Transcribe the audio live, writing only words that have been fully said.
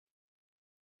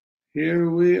Here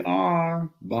we are,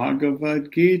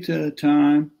 Bhagavad Gita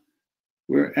time.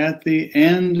 We're at the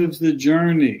end of the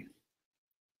journey.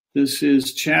 This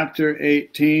is chapter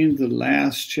 18, the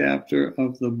last chapter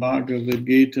of the Bhagavad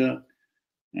Gita.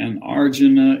 And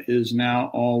Arjuna is now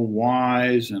all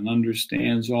wise and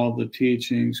understands all the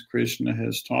teachings Krishna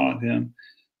has taught him.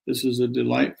 This is a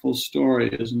delightful story,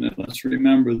 isn't it? Let's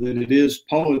remember that it is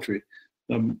poetry.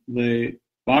 The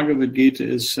Bhagavad Gita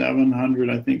is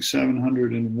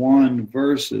 701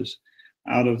 verses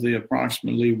out of the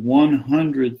approximately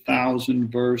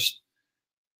 100,000 verse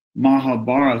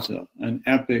Mahabharata, an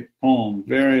epic poem,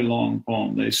 very long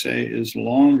poem. They say is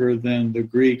longer than the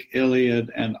Greek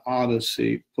Iliad and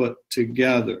Odyssey put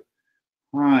together.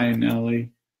 Hi,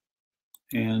 Nellie.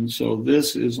 And so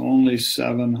this is only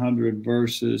 700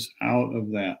 verses out of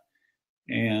that.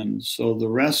 And so the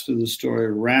rest of the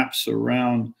story wraps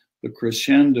around the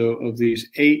crescendo of these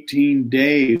 18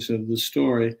 days of the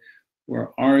story where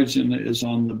Arjuna is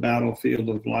on the battlefield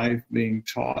of life being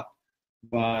taught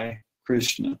by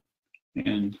Krishna.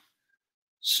 And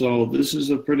so this is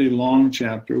a pretty long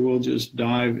chapter. We'll just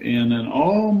dive in and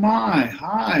oh my,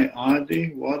 hi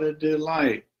Adi, what a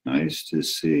delight. Nice to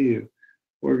see you.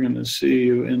 We're going to see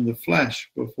you in the flesh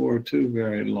before too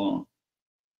very long.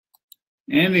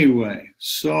 Anyway,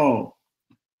 so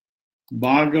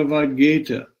Bhagavad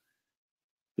Gita,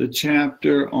 the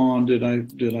chapter on, did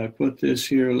I put this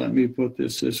here? Let me put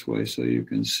this way so you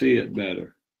can see it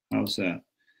better. How's that?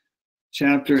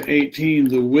 Chapter 18,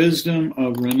 the wisdom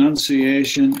of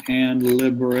renunciation and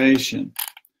liberation.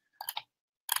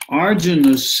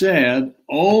 Arjuna said,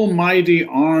 O mighty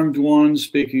armed one,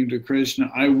 speaking to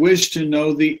Krishna, I wish to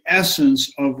know the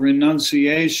essence of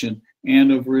renunciation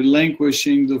and of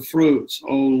relinquishing the fruits,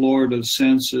 O Lord of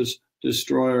senses,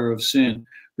 destroyer of sin.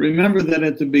 Remember that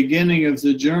at the beginning of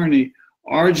the journey,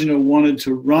 Arjuna wanted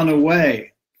to run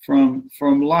away from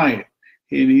life.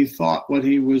 And he thought what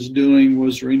he was doing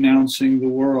was renouncing the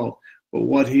world. But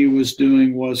what he was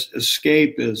doing was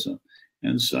escapism.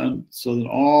 And so that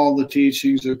all the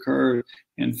teachings occurred.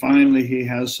 And finally, he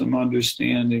has some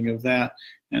understanding of that.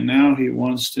 And now he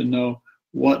wants to know,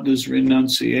 what does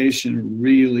renunciation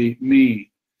really mean?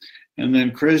 And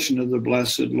then Krishna, the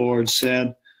blessed Lord,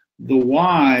 said, the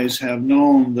wise have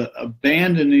known that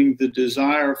abandoning the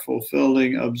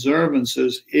desire-fulfilling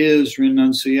observances is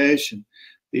renunciation.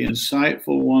 The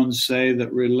insightful ones say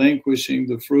that relinquishing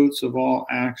the fruits of all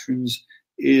actions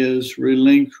is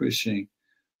relinquishing.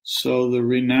 So the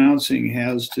renouncing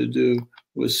has to do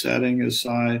with setting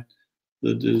aside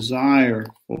the desire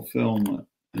fulfillment.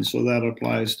 And so that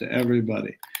applies to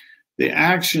everybody. The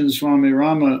actions, Swami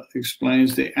Rama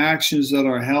explains, the actions that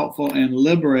are helpful and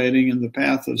liberating in the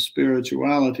path of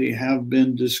spirituality have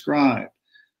been described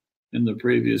in the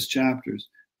previous chapters.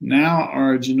 Now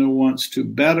Arjuna wants to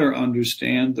better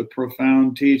understand the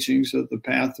profound teachings of the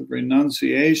path of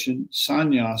renunciation,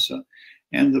 sannyasa,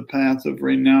 and the path of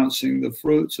renouncing the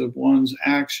fruits of one's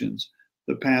actions,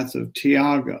 the path of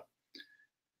tyaga.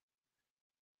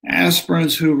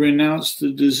 Aspirants who renounce the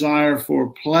desire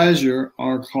for pleasure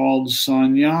are called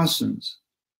sannyasins,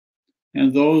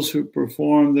 and those who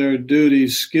perform their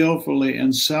duties skillfully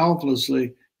and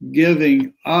selflessly,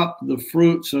 giving up the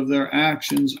fruits of their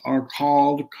actions, are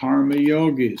called karma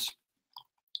yogis.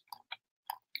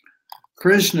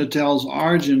 Krishna tells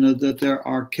Arjuna that there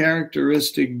are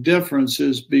characteristic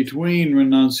differences between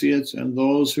renunciates and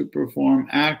those who perform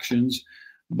actions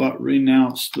but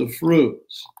renounce the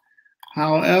fruits.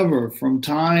 However, from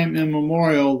time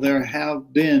immemorial, there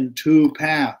have been two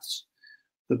paths,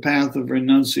 the path of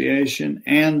renunciation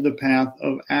and the path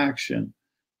of action.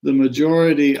 The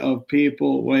majority of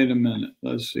people, wait a minute,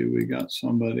 let's see, we got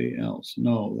somebody else.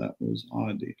 No, that was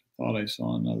Adi. Thought I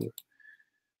saw another.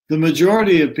 The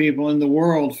majority of people in the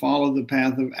world follow the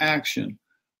path of action.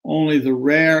 Only the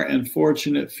rare and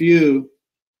fortunate few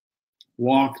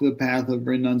walk the path of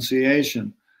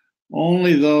renunciation.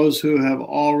 Only those who have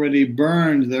already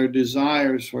burned their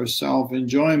desires for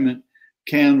self-enjoyment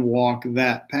can walk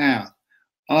that path.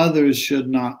 Others should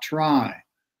not try.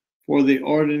 For the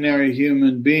ordinary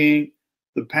human being,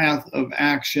 the path of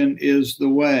action is the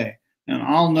way. And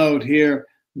I'll note here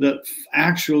that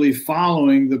actually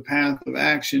following the path of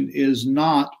action is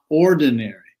not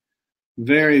ordinary.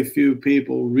 Very few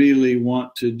people really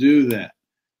want to do that.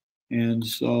 And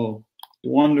so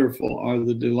wonderful are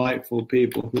the delightful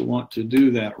people who want to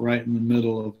do that right in the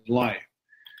middle of life.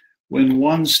 When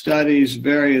one studies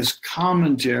various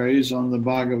commentaries on the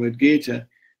Bhagavad Gita,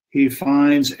 he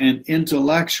finds an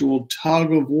intellectual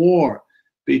tug of war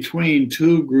between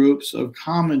two groups of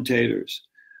commentators,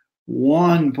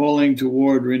 one pulling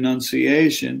toward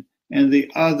renunciation and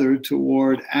the other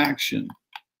toward action.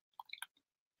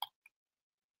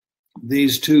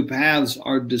 These two paths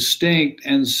are distinct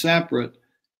and separate,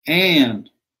 and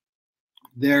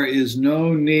there is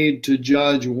no need to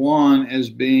judge one as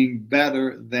being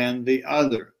better than the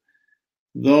other.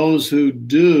 Those who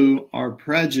do are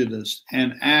prejudiced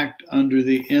and act under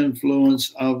the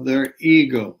influence of their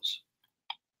egos.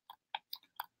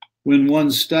 When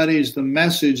one studies the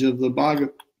message of the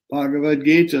Bhagavad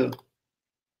Gita,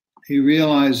 he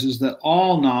realizes that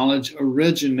all knowledge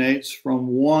originates from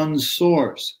one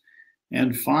source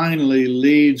and finally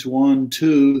leads one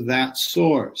to that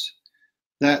source.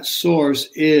 That source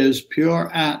is pure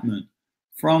Atman,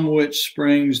 from which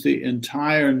springs the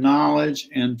entire knowledge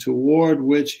and toward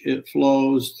which it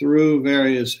flows through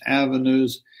various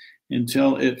avenues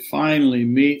until it finally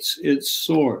meets its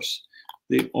source,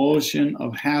 the ocean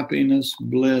of happiness,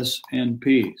 bliss, and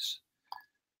peace.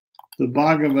 The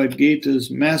Bhagavad Gita's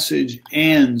message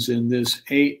ends in this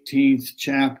 18th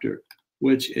chapter,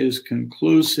 which is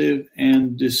conclusive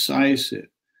and decisive.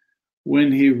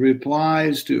 When he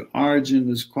replies to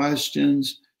Arjuna's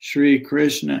questions, Sri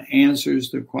Krishna answers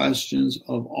the questions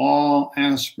of all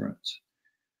aspirants.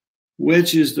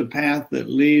 Which is the path that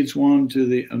leads one to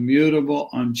the immutable,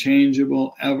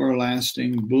 unchangeable,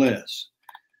 everlasting bliss?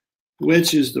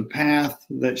 Which is the path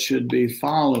that should be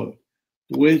followed?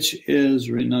 Which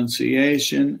is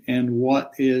renunciation, and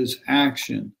what is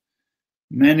action?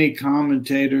 Many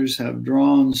commentators have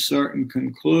drawn certain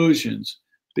conclusions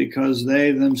because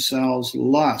they themselves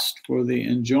lust for the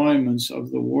enjoyments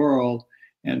of the world,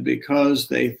 and because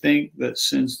they think that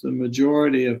since the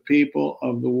majority of people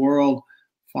of the world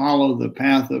follow the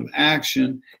path of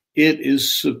action, it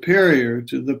is superior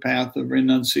to the path of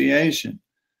renunciation.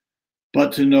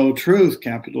 But to know truth,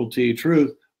 capital T,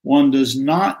 truth, one does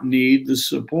not need the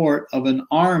support of an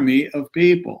army of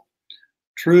people.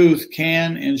 Truth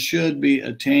can and should be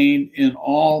attained in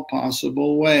all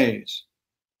possible ways.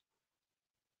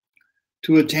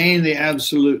 To attain the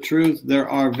absolute truth, there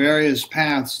are various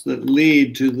paths that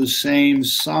lead to the same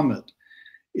summit.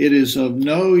 It is of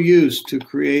no use to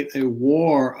create a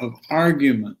war of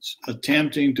arguments,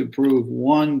 attempting to prove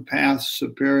one path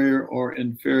superior or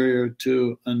inferior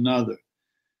to another.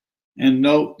 And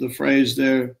note the phrase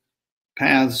there,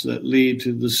 paths that lead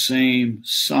to the same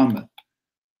summit.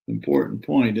 Important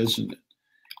point, isn't it?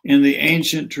 In the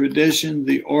ancient tradition,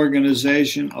 the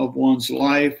organization of one's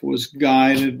life was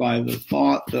guided by the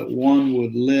thought that one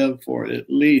would live for at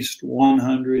least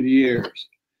 100 years.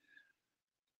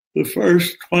 The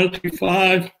first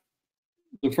 25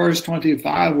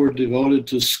 were devoted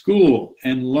to school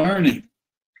and learning.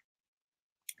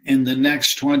 In the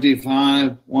next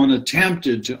 25, one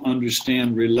attempted to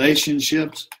understand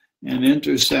relationships and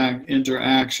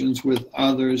interactions with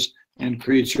others and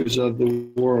creatures of the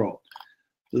world.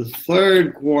 The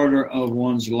third quarter of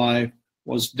one's life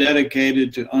was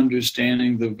dedicated to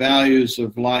understanding the values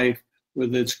of life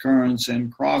with its currents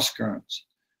and cross-currents.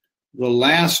 The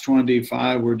last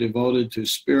 25 were devoted to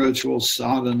spiritual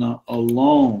sadhana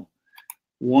alone.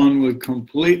 One would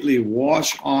completely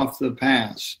wash off the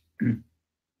past.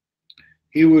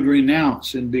 He would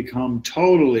renounce and become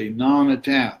totally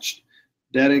non-attached,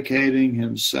 dedicating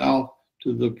himself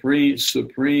to the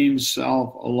supreme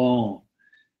self alone.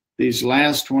 These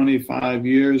last 25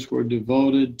 years were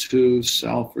devoted to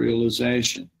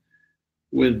self-realization.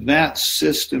 With that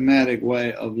systematic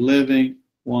way of living,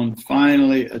 one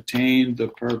finally attained the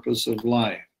purpose of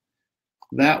life.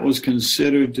 That was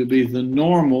considered to be the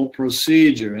normal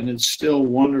procedure, and it's still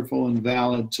wonderful and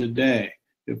valid today,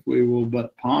 if we will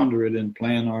but ponder it and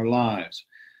plan our lives.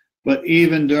 But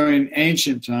even during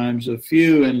ancient times, a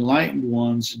few enlightened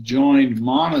ones joined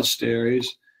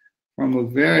monasteries from a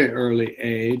very early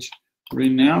age,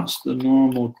 renounced the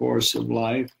normal course of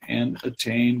life, and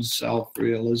attained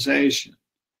self-realization.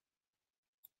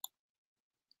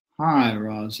 Hi,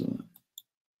 Rosalind.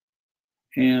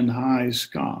 And hi,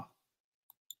 Scott.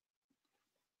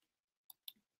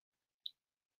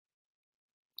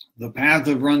 The path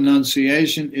of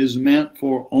renunciation is meant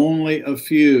for only a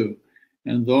few,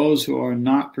 and those who are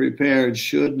not prepared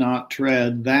should not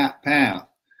tread that path.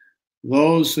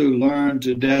 Those who learn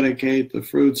to dedicate the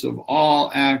fruits of all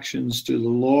actions to the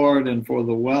Lord and for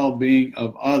the well-being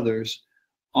of others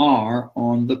are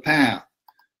on the path.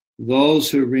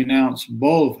 Those who renounce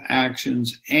both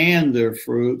actions and their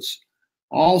fruits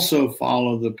also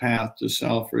follow the path to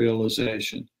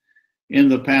self-realization. In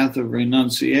the path of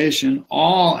renunciation,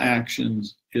 all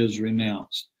actions is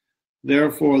renounced.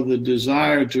 Therefore, the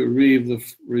desire to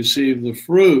receive the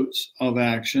fruits of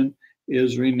action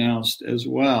is renounced as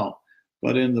well.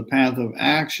 But in the path of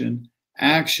action,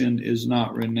 action is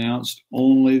not renounced,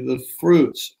 only the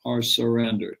fruits are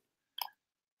surrendered.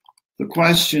 The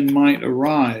question might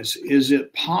arise, is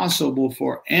it possible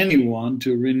for anyone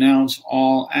to renounce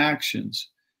all actions?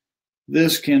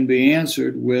 This can be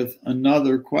answered with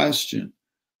another question.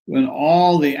 When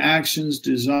all the actions,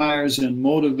 desires, and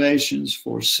motivations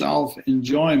for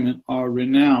self-enjoyment are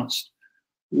renounced,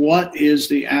 what is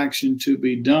the action to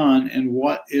be done, and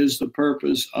what is the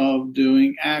purpose of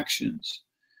doing actions?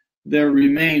 There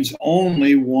remains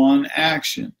only one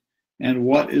action. And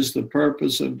what is the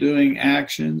purpose of doing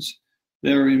actions?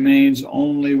 There remains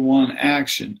only one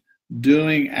action,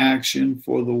 doing action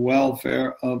for the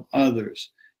welfare of others.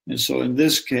 And so in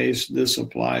this case, this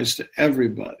applies to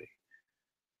everybody.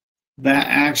 That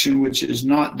action which is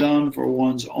not done for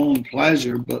one's own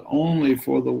pleasure, but only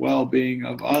for the well-being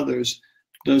of others,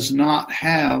 does not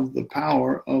have the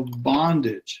power of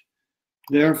bondage.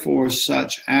 Therefore,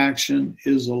 such action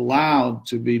is allowed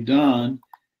to be done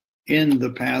in the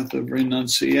path of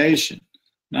renunciation.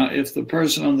 Now, if the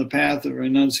person on the path of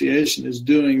renunciation is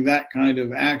doing that kind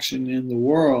of action in the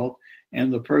world,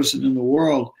 and the person in the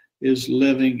world is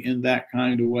living in that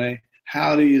kind of way,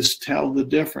 how do you tell the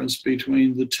difference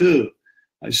between the two?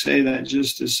 I say that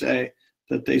just to say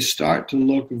that they start to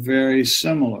look very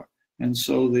similar. And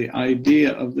so the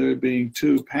idea of there being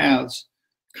two paths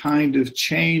kind of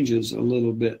changes a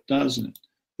little bit, doesn't it?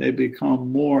 They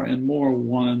become more and more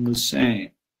one and the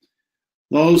same.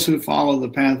 Those who follow the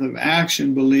path of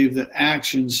action believe that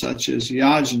actions such as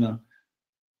yajna,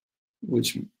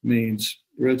 which means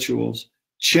rituals,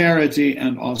 charity,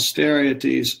 and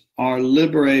austerities are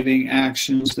liberating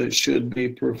actions that should be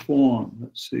performed.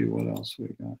 Let's see what else we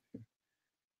got here.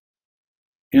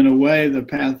 In a way, the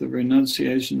path of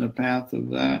renunciation, the path of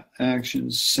that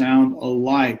actions sound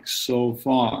alike so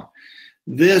far.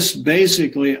 This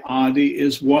basically, Adi,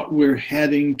 is what we're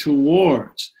heading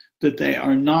towards, that they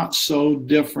are not so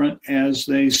different as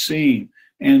they seem.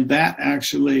 And that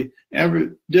actually,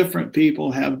 different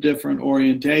people have different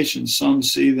orientations. Some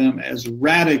see them as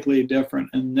radically different,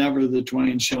 and never the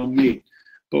twain shall meet.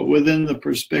 But within the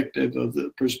perspective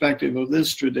of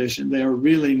this tradition, they are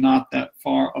really not that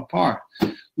far apart.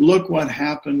 Look what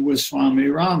happened with Swami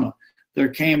Rama. There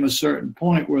came a certain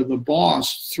point where the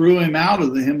boss threw him out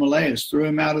of the Himalayas, threw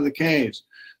him out of the caves,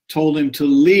 told him to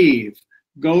leave,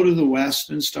 go to the West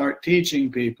and start teaching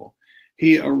people.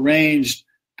 He arranged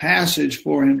passage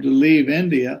for him to leave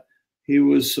India. He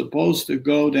was supposed to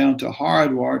go down to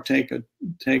Haridwar, take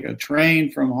a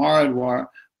train from Haridwar,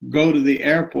 go to the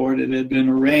airport. It had been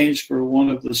arranged for one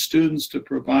of the students to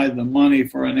provide the money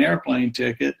for an airplane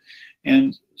ticket.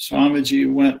 And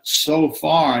Swamiji went so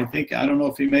far, I don't know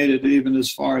if he made it even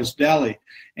as far as Delhi.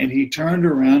 And he turned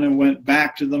around and went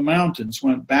back to the mountains,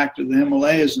 went back to the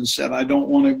Himalayas and said, I don't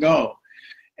want to go.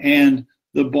 And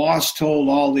the boss told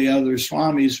all the other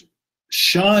Swamis,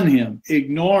 shun him,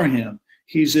 ignore him.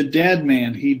 He's a dead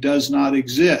man. He does not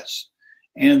exist.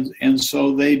 And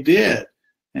so they did.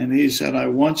 And he said, I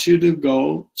want you to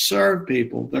go serve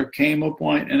people. There came a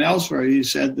point, and elsewhere he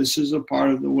said, this is a part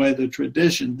of the way this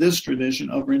tradition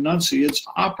of renunciates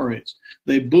operates.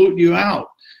 They boot you out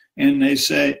and they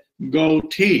say, go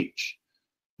teach.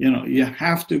 You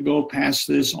have to go pass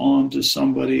this on to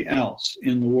somebody else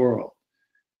in the world.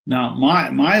 Now,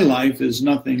 my life is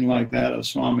nothing like that of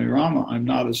Swami Rama. I'm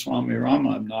not a Swami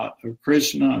Rama. I'm not a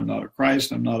Krishna. I'm not a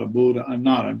Christ. I'm not a Buddha.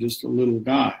 I'm just a little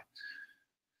guy.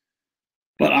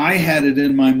 But I had it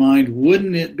in my mind,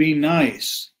 wouldn't it be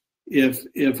nice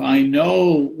if I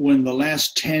know when the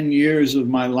last 10 years of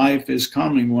my life is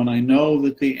coming, when I know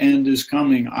that the end is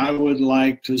coming, I would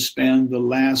like to spend the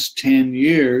last 10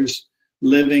 years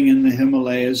living in the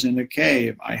Himalayas in a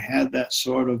cave. I had that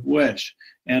sort of wish.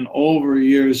 And over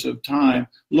years of time,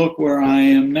 look where I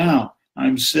am now.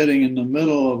 I'm sitting in the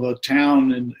middle of a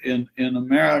town in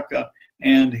America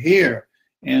and here.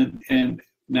 And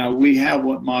now we have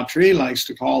what Matri likes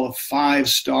to call a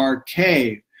 5-star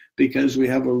cave, because we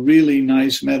have a really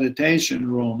nice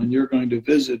meditation room, and you're going to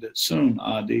visit it soon,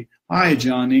 Adi. Hi,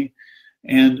 Johnny.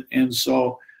 And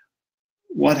so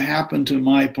what happened to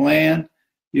my plan?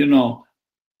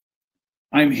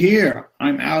 I'm here,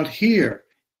 I'm out here,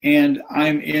 and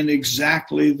I'm in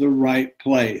exactly the right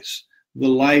place. The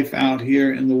life out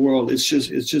here in the world, it's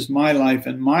just my life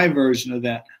and my version of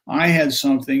that. I had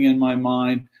something in my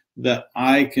mind that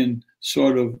I can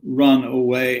sort of run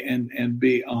away and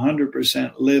be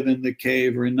 100% live in the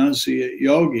cave, renunciate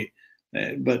yogi.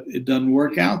 But it doesn't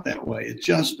work out that way. It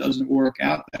just doesn't work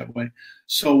out that way.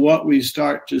 So what we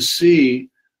start to see,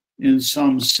 in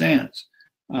some sense,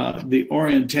 the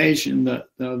orientation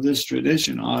of this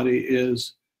tradition, Adi,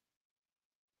 is,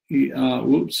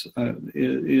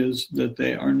 is that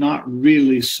they are not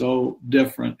really so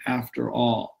different after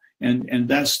all. And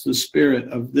that's the spirit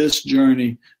of this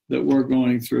journey that we're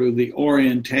going through, the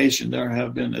orientation. There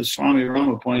have been, as Swami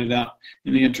Rama pointed out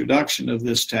in the introduction of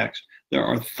this text, there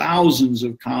are thousands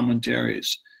of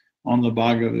commentaries on the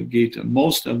Bhagavad Gita.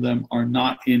 Most of them are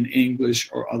not in English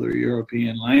or other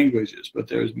European languages, but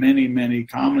there's many, many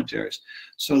commentaries.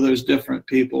 So there's different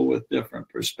people with different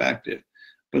perspective.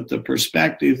 But the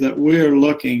perspective that we're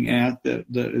looking at, that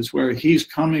is where he's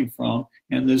coming from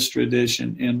in this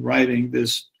tradition in writing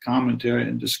this commentary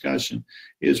and discussion,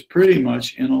 is pretty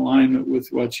much in alignment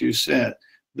with what you said.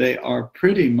 They are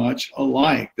pretty much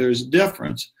alike. There's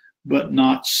difference, but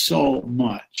not so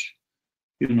much.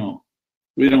 You know,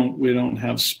 we don't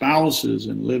have spouses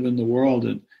and live in the world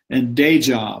and day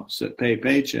jobs that pay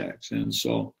paychecks. And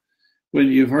so when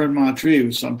you've heard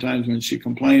Matri, sometimes when she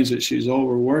complains that she's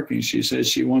overworking, she says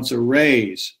she wants a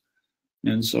raise.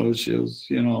 And so she'll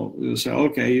say,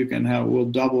 okay, we'll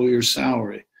double your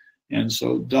salary. And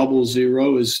so double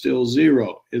zero is still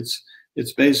zero. It's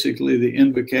basically the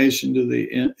invocation to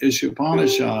the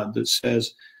Ishopanishad that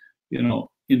says,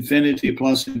 infinity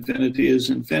plus infinity is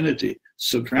infinity.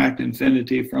 Subtract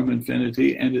infinity from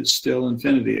infinity, and it's still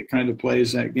infinity. It kind of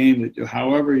plays that game that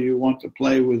however you want to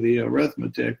play with the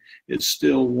arithmetic, it's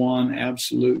still one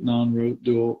absolute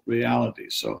non-dual reality.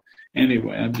 So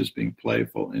anyway, I'm just being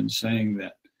playful in saying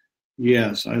that.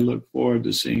 Yes, I look forward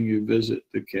to seeing you visit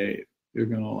the cave. You're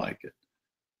going to like it.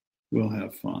 We'll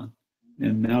have fun.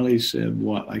 And Nellie said,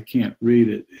 what? I can't read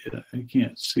it. I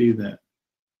can't see that.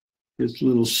 It's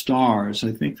little stars.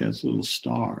 I think that's little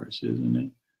stars, isn't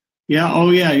it? Yeah, oh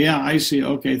yeah, I see.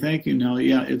 Okay, thank you, Nellie.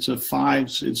 Yeah, it's 5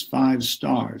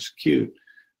 stars. Cute.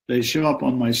 They show up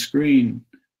on my screen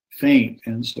faint,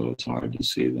 and so it's hard to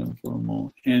see them for a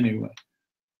moment. Anyway,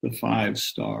 the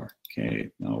 5-star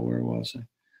cave. Now, where was I?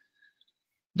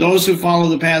 Those who follow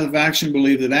the path of action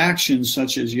believe that actions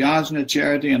such as yajna,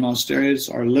 charity, and austerities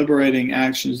are liberating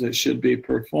actions that should be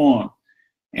performed.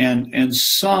 And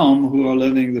some who are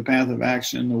living the path of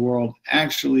action in the world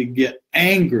actually get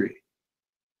angry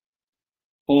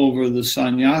over the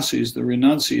sannyasis, the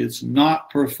renunciates, not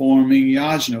performing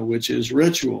yajna, which is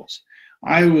rituals.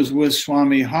 I was with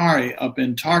Swami Hari up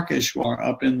in Tarkeshwar,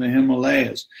 up in the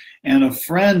Himalayas, and a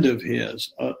friend of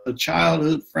his, a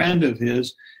childhood friend of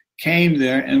his, came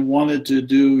there and wanted to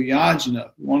do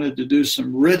yajna, wanted to do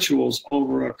some rituals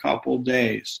over a couple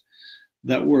days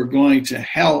that were going to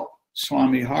help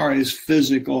Swami Hari's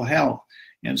physical health.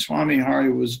 And Swami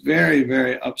Hari was very,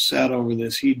 very upset over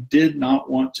this. He did not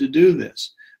want to do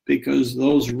this because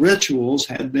those rituals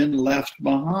had been left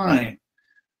behind,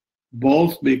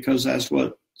 both because that's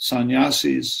what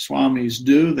sannyasis, swamis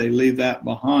do. They leave that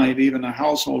behind. Even a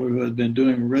householder who had been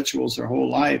doing rituals their whole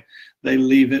life, they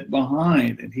leave it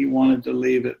behind, and he wanted to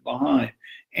leave it behind.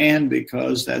 And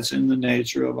because that's in the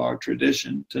nature of our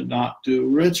tradition to not do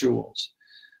rituals.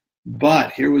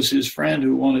 But here was his friend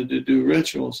who wanted to do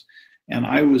rituals, and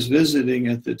I was visiting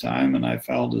at the time, and I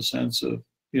felt a sense of,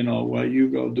 well, you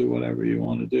go do whatever you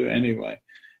want to do anyway.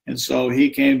 And so he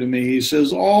came to me, he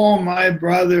says, oh, my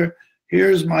brother,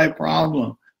 here's my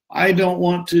problem. I don't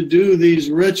want to do these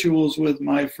rituals with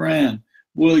my friend.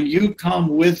 Will you come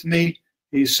with me?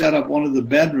 He set up one of the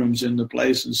bedrooms in the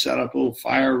place and set up little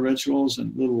fire rituals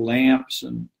and little lamps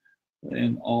and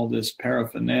all this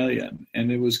paraphernalia.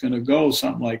 And it was going to go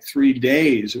something like 3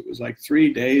 days. It was like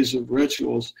 3 days of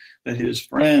rituals that his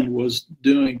friend was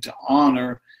doing to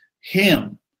honor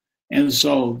him. And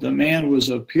so the man was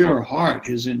of pure heart.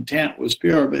 His intent was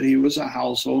pure, but he was a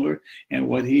householder, and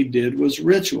what he did was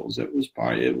rituals. It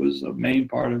was a main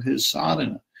part of his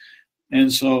sadhana.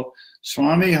 And so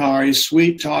Swami Hari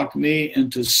sweet talked me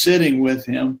into sitting with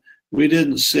him. We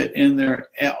didn't sit in there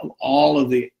all of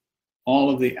the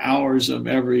hours of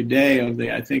every day of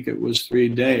I think it was 3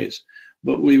 days.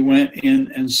 But we went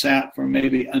in and sat for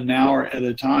maybe an hour at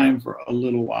a time for a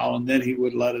little while, and then he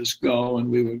would let us go, and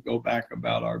we would go back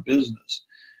about our business.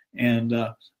 And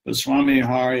but Swami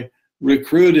Hari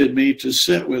recruited me to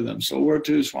sit with him. So we're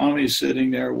two Swamis sitting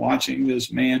there watching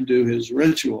this man do his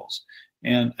rituals.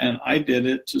 And I did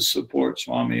it to support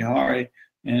Swami Hari,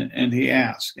 and he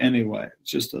asked. Anyway,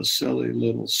 just a silly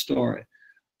little story.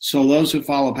 So those who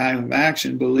follow path of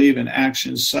action believe in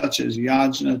actions such as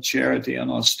yajna, charity,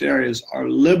 and austerities are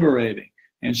liberating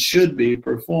and should be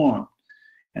performed.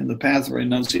 And the path of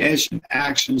renunciation,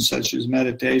 actions such as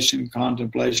meditation,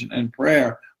 contemplation, and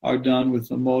prayer are done with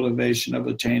the motivation of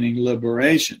attaining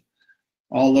liberation.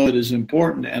 Although it is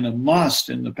important and a must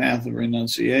in the path of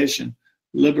renunciation,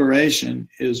 liberation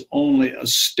is only a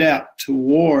step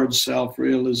towards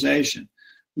self-realization.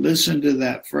 Listen to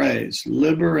that phrase.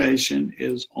 Liberation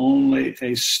is only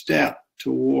a step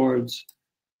towards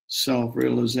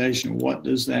self-realization. What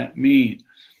does that mean?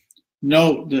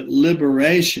 Note that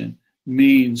liberation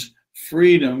means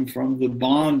freedom from the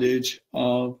bondage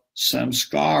of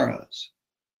samskaras.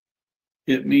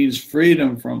 It means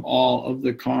freedom from all of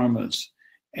the karmas.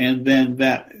 And then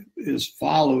that is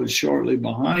followed shortly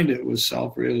behind it with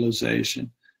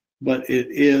self-realization. But it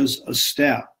is a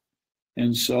step.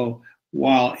 And so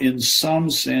while in some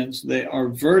sense they are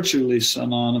virtually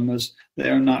synonymous, they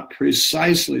are not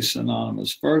precisely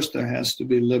synonymous. First, there has to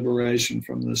be liberation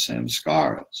from the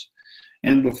samskaras.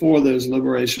 And before there's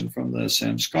liberation from the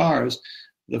samskaras,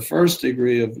 the first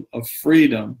degree of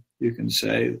freedom, you can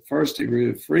say, the first degree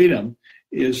of freedom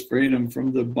is freedom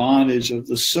from the bondage of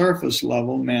the surface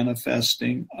level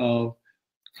manifesting of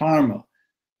karma.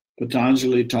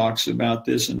 Patanjali talks about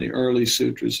this in the early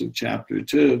sutras of chapter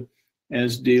 2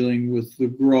 as dealing with the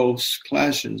gross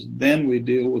clashes. Then we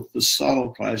deal with the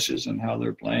subtle clashes and how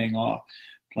they're playing out.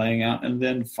 And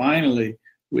then finally,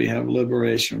 we have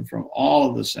liberation from all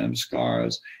of the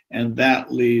samskaras, and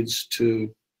that leads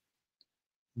to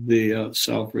the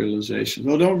self-realization.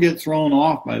 So don't get thrown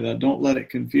off by that. Don't let it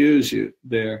confuse you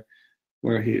there,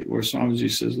 where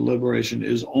Swamiji says liberation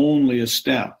is only a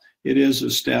step. It is a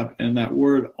step, and that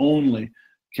word only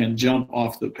can jump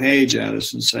off the page at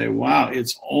us and say, wow,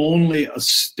 it's only a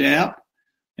step.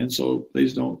 And so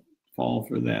please don't fall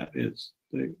for that.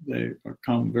 They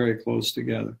come very close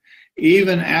together.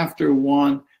 Even after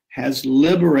one has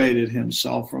liberated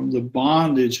himself from the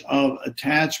bondage of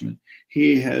attachment,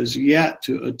 he has yet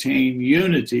to attain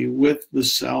unity with the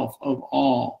self of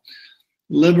all.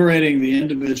 Liberating the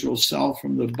individual self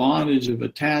from the bondage of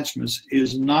attachments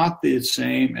is not the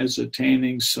same as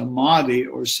attaining samadhi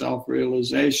or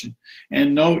self-realization.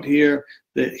 And note here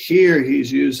that here he's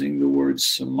using the word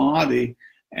samadhi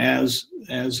as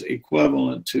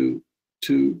equivalent to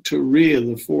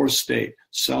turiya, the fourth state,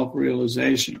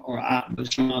 self-realization or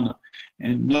atmajnana.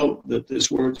 And note that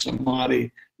this word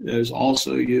samadhi is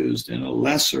also used in a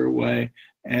lesser way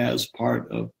as part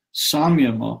of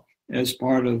samyama, as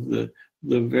part of the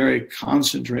very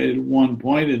concentrated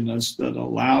one-pointedness that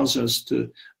allows us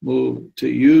to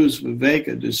use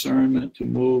viveka, discernment, to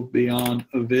move beyond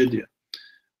avidya.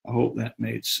 I hope that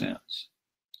made sense.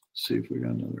 Let's see if we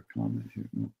got another comment here.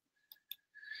 No.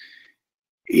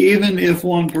 Even if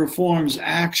one performs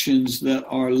actions that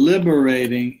are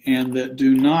liberating and that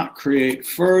do not create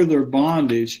further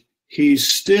bondage, he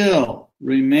still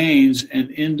remains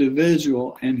an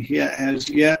individual and he has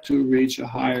yet to reach a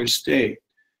higher state.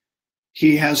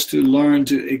 He has to learn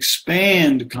to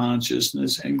expand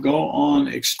consciousness and go on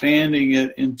expanding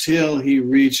it until he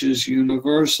reaches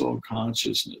universal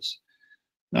consciousness.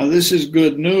 Now, this is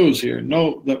good news here.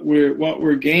 Note that what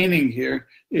we're gaining here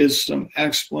is some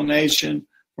explanation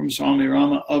from Swami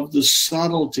Rama of the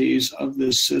subtleties of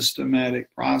this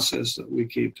systematic process that we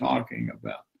keep talking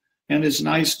about. And it's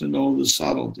nice to know the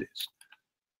subtleties.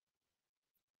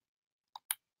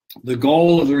 The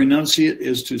goal of the renunciate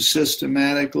is to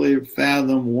systematically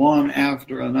fathom one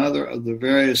after another of the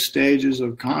various stages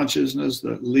of consciousness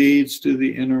that leads to the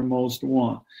innermost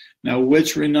one. Now,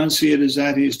 which renunciate is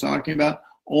that he's talking about?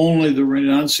 Only the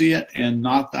renunciate and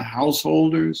not the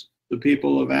householders, the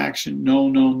people of action? No,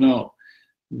 no, no.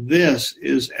 This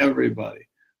is everybody.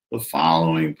 The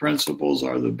following principles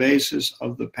are the basis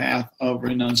of the path of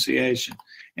renunciation.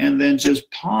 And then just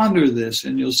ponder this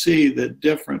and you'll see that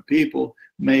different people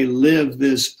may live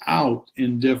this out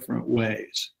in different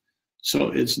ways. So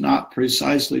it's not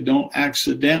precisely, don't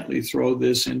accidentally throw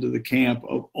this into the camp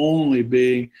of only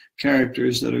being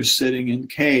characters that are sitting in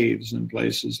caves and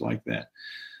places like that.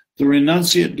 The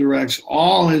renunciate directs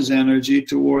all his energy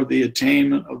toward the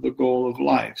attainment of the goal of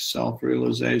life,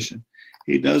 self-realization.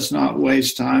 He does not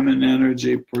waste time and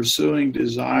energy pursuing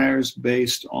desires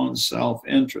based on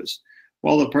self-interest.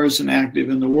 While the person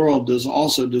active in the world does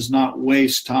not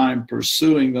waste time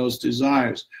pursuing those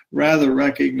desires, rather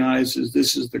recognizes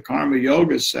this is the Karma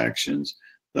Yoga sections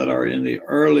that are in the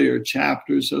earlier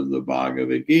chapters of the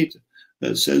Bhagavad Gita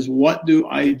that says, what do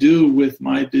I do with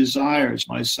my desires,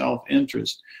 my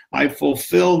self-interest? I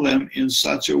fulfill them in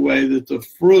such a way that the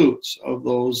fruits of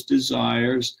those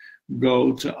desires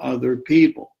go to other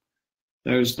people.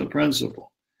 There's the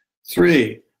principle.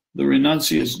 3, the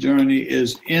renunciate's journey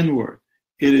is inward.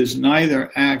 It is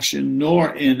neither action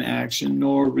nor inaction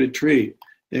nor retreat.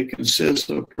 It consists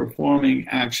of performing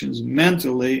actions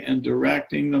mentally and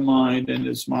directing the mind and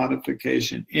its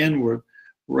modification inward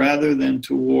rather than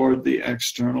toward the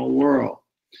external world.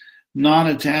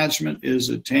 Non-attachment is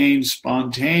attained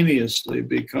spontaneously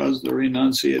because the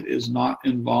renunciate is not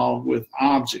involved with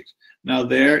objects. Now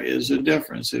there is a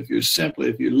difference. If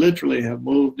you literally have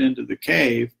moved into the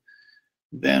cave,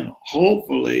 then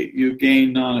hopefully you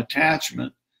gain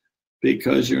non-attachment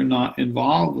because you're not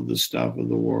involved with the stuff of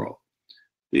the world.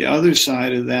 The other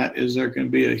side of that is there can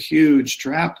be a huge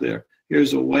trap there.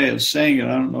 Here's a way of saying it.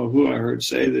 I don't know who I heard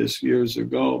say this years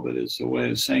ago, but it's a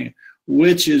way of saying it.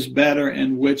 Which is better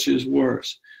and which is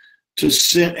worse? To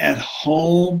sit at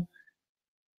home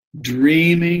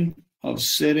dreaming of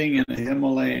sitting in a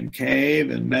Himalayan cave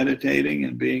and meditating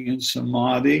and being in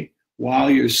samadhi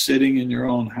while you're sitting in your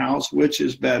own house, which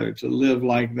is better, to live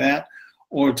like that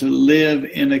or to live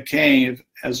in a cave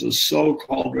as a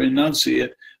so-called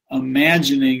renunciate,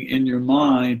 imagining in your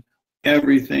mind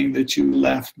everything that you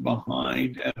left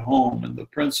behind at home? And the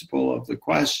principle of the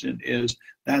question is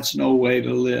that's no way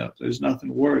to live. There's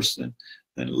nothing worse than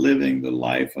living the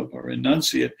life of a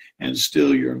renunciate and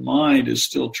still your mind is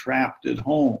still trapped at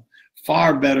home.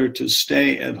 Far better to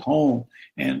stay at home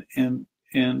and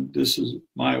this is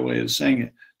my way of saying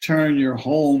it, turn your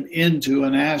home into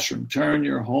an ashram, turn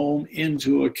your home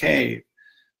into a cave,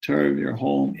 turn your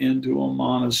home into a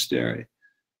monastery,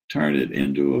 turn it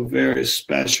into a very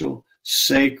special,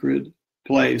 sacred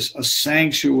place, a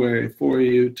sanctuary for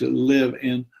you to live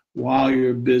in while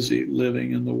you're busy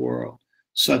living in the world,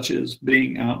 such as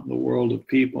being out in the world of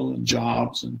people and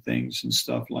jobs and things and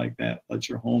stuff like that. Let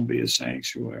your home be a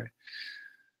sanctuary.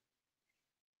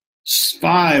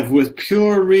 5, with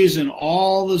pure reason,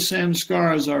 all the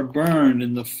samskaras are burned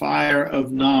in the fire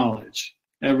of knowledge.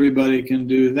 Everybody can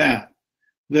do that.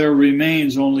 There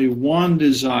remains only one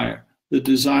desire, the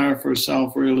desire for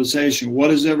self-realization. What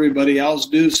does everybody else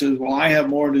do? Says, well, I have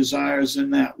more desires than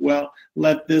that. Well,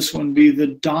 let this one be the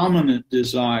dominant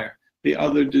desire. The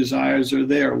other desires are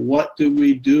there. What do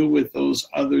we do with those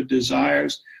other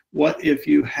desires? What if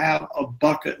you have a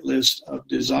bucket list of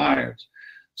desires?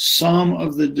 Some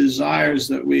of the desires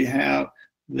that we have,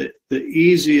 the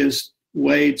easiest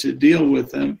way to deal with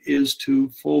them is to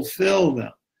fulfill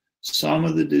them. Some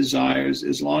of the desires,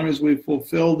 as long as we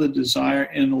fulfill the desire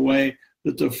in a way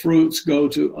that the fruits go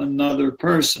to another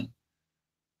person,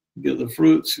 the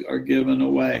fruits are given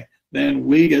away, then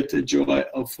we get the joy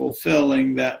of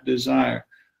fulfilling that desire.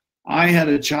 I had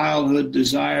a childhood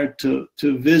desire to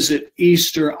visit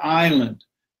Easter Island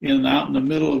out in the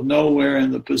middle of nowhere in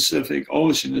the Pacific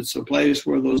Ocean. It's a place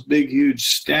where those big, huge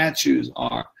statues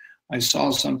are. I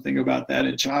saw something about that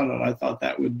in childhood. I thought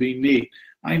that would be neat.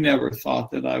 I never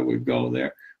thought that I would go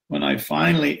there. When I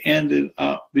finally ended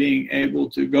up being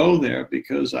able to go there,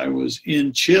 because I was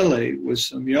in Chile with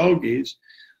some yogis,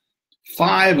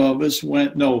 4 of us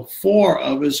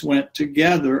went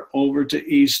together over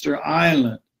to Easter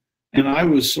Island. And I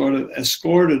was sort of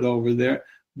escorted over there.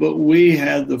 But we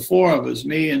had, the 4 of us,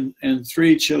 me and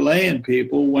 3 Chilean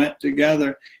people, went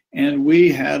together, and we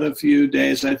had a few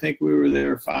days. I think we were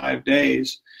there 5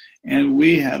 days, and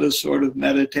we had a sort of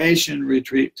meditation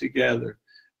retreat together.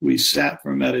 We sat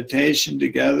for meditation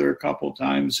together a couple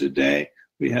times a day.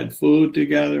 We had food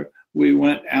together. We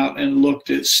went out and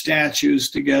looked at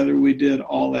statues together. We did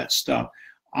all that stuff.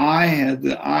 I had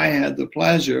the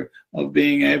pleasure of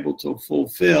being able to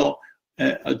fulfill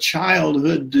a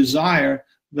childhood desire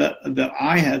that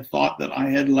I had thought that I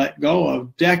had let go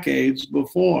of decades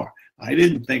before. I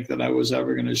didn't think that I was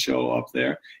ever going to show up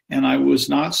there, and I was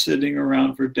not sitting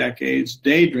around for decades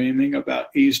daydreaming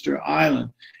about Easter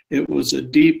Island. It was a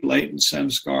deep latent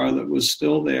samskara that was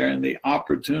still there, and the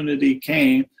opportunity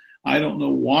came. I don't know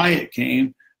why it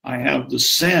came. I have the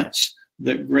sense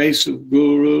that grace of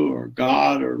Guru or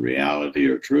God or reality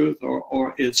or truth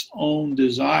or its own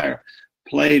desire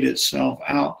played itself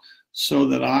out, so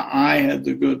that I had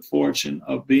the good fortune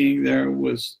of being there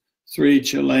with 3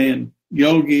 Chilean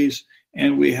yogis,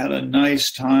 and we had a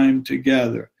nice time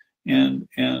together. And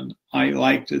I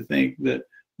like to think that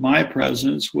my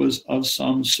presence was of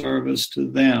some service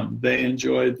to them. They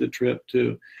enjoyed the trip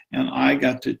too. And I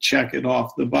got to check it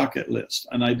off the bucket list,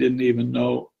 and I didn't even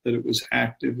know that it was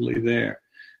actively there.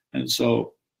 And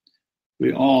so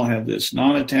we all have this.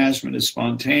 Non-attachment is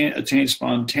attained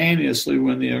spontaneously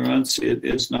when the renunciate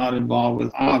is not involved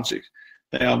with objects.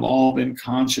 They have all been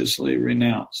consciously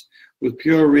renounced. With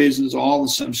pure reasons, all the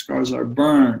samskaras are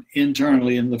burned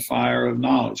internally in the fire of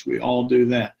knowledge. We all do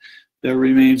that. There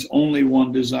remains only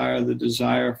one desire, the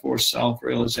desire for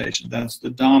self-realization. That's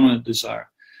the dominant desire.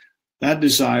 That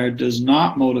desire does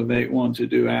not motivate one to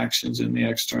do actions in the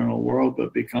external world,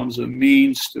 but becomes a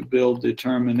means to build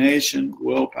determination,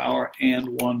 willpower, and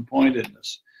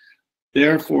one-pointedness.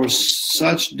 Therefore,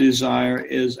 such desire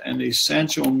is an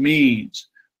essential means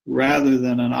rather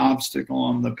than an obstacle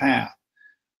on the path.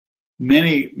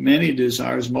 Many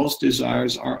desires, most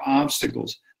desires are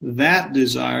obstacles. That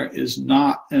desire is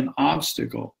not an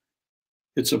obstacle.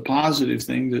 It's a positive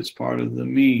thing that's part of the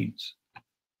means.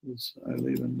 I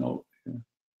leave a note here.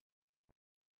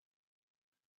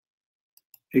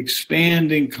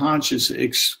 Expanding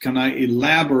consciousness. Can I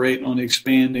elaborate on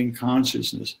expanding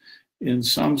consciousness? In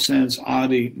some sense,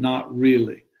 Adi, not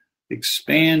really.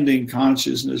 Expanding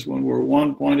consciousness, when we're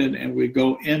one-pointed and we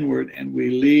go inward and we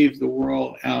leave the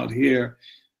world out here,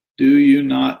 do you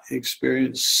not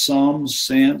experience some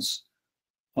sense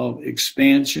of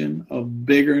expansion, of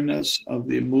bigness, of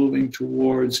the moving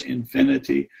towards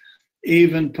infinity?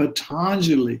 Even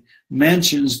Patanjali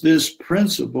mentions this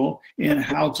principle in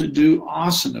how to do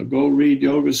asana. Go read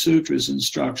Yoga Sutra's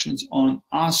instructions on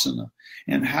asana.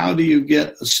 And how do you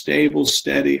get a stable,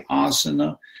 steady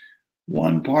asana?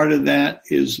 One part of that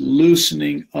is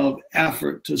loosening of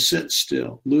effort to sit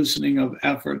still, loosening of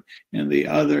effort. And the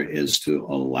other is to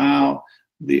allow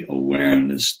the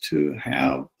awareness to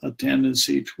have a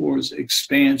tendency towards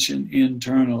expansion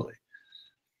internally.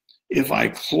 If I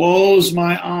close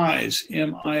my eyes,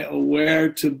 am I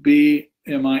able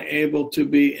to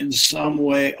be in some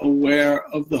way aware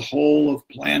of the whole of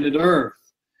planet Earth?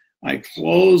 I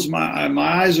close my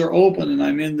eyes are open and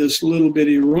I'm in this little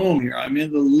bitty room here. I'm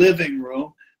in the living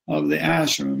room of the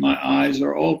ashram and my eyes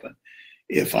are open.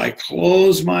 If I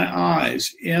close my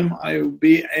eyes, am I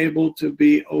able to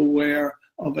be aware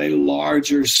of a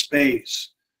larger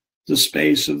space? The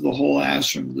space of the whole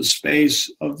ashram, the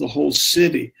space of the whole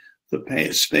city,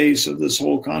 the space of this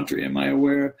whole country. Am I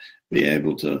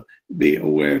able to be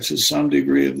aware to some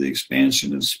degree of the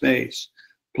expansion of space?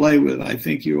 Play with it. I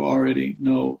think you already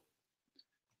know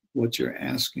what you're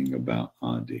asking about,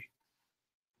 Adi.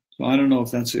 So I don't know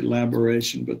if that's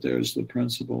elaboration, but there's the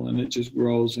principle, and it just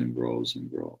grows and grows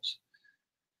and grows.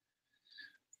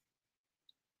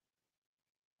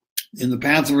 In the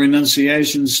path of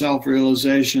renunciation,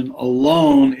 self-realization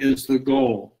alone is the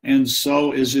goal. And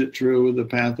so is it true with the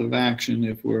path of action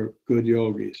if we're good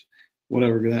yogis,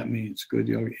 whatever that means, good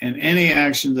yogi. And any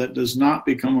action that does not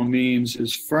become a means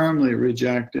is firmly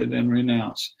rejected and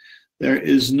renounced. There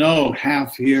is no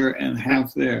half here and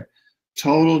half there.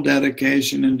 Total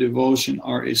dedication and devotion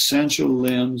are essential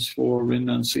limbs for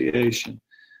renunciation.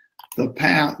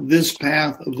 This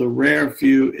path of the rare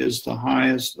few is the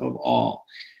highest of all.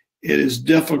 It is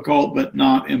difficult but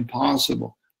not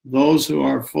impossible. Those who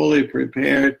are fully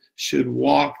prepared should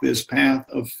walk this path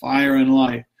of fire and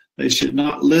light. They should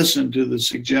not listen to the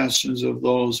suggestions of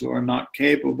those who are not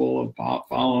capable of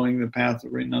following the path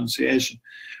of renunciation.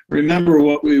 Remember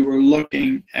what we were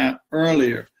looking at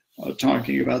earlier,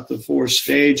 talking about the 4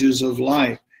 stages of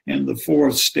life. And the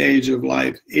 4th stage of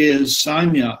life is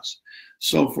sannyas.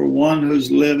 So for one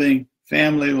who's living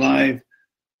family life,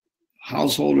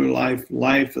 householder life,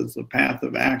 life as the path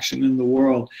of action in the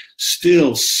world,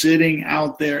 still sitting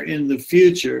out there in the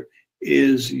future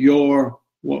is your,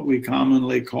 what we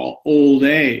commonly call old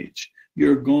age.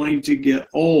 You're going to get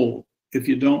old if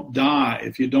you don't die.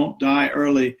 If you don't die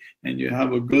early and you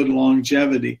have a good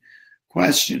longevity.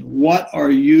 Question, what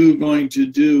are you going to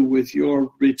do with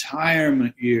your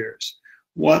retirement years?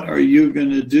 What are you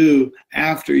going to do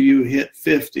after you hit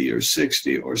 50 or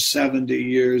 60 or 70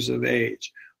 years of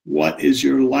age? What is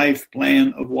your life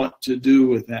plan of what to do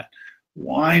with that?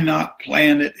 Why not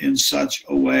plan it in such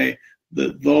a way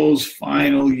that those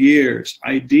final years,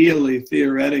 ideally,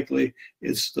 theoretically,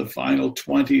 it's the final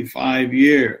 25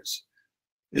 years.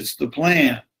 It's the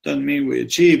plan. Doesn't mean we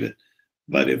achieve it.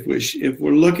 But if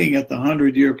we're looking at the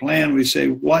 100-year plan, we say,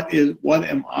 what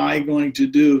am I going to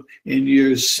do in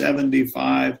years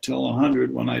 75 till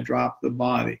 100 when I drop the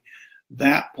body?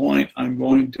 That point, I'm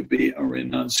going to be a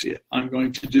renunciate. I'm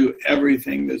going to do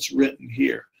everything that's written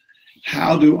here.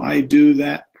 How do I do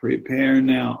that? Prepare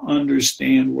now.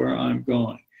 Understand where I'm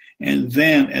going. And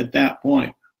then at that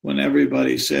point, when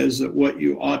everybody says that what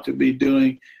you ought to be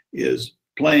doing is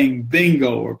playing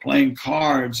bingo or playing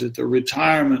cards at the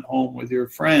retirement home with your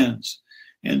friends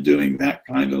and doing that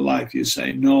kind of life, you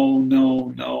say, no, no,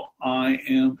 no, I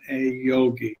am a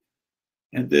yogi.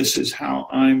 And this is how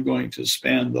I'm going to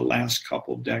spend the last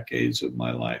couple decades of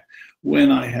my life.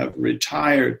 When I have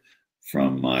retired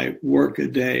from my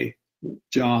workaday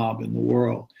job in the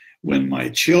world, when my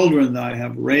children, that I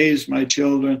have raised my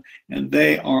children and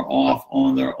they are off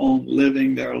on their own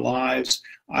living their lives,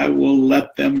 I will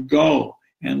let them go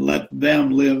and let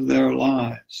them live their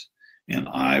lives. And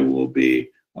I will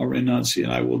be a renunciate.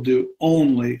 I will do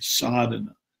only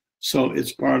sadhana. So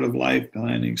it's part of life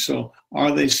planning. So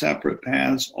are they separate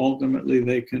paths? Ultimately,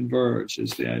 they converge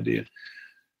is the idea.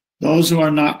 Those who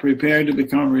are not prepared to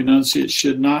become renunciates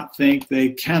should not think they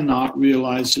cannot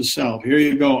realize the self. Here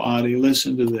you go, Adi,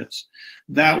 listen to this.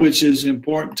 That which is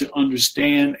important to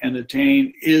understand and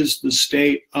attain is the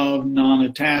state of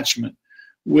non-attachment,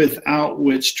 without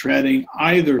which treading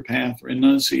either path,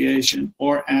 renunciation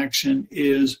or action,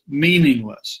 is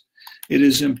meaningless. It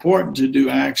is important to do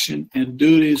action and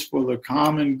duties for the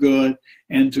common good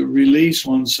and to release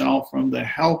oneself from the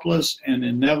helpless and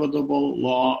inevitable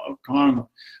law of karma.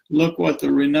 Look what the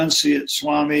renunciate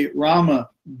Swami Rama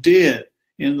did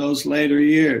in those later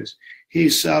years. He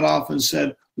set off and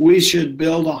said, we should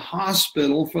build a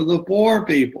hospital for the poor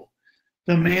people.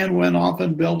 The man went off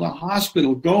and built a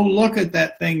hospital. Go look at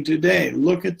that thing today.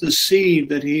 Look at the seed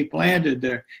that he planted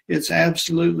there. It's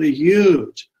absolutely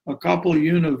huge. A couple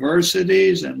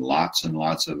universities and lots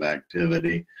of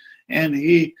activity. And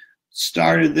he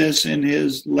started this in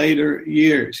his later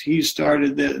years. He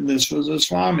started that, and this was a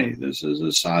Swami. This is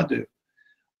a sadhu.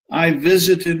 I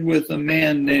visited with a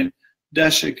man named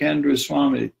Deshakendra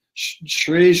Swami,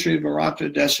 Sri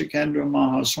Varata Deshakendra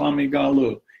Mahaswami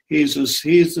Galu. He's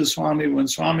the Swami when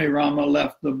Swami Rama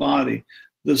left the body.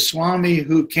 The Swami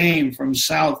who came from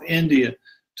South India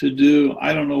to do,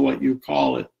 I don't know what you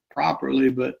call it properly,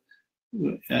 but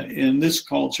in this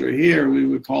culture here, we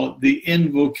would call it the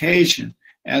invocation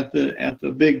at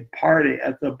the big party,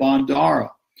 at the Bandara.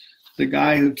 The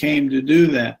guy who came to do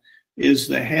that is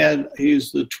the head,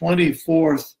 he's the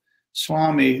 24th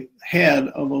Swami head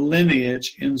of a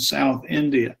lineage in South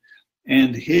India.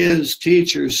 And his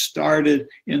teachers started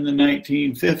in the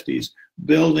 1950s,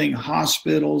 building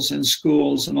hospitals and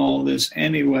schools and all this.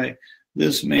 Anyway,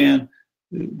 this man,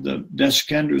 the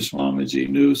Deshakendra Swamiji,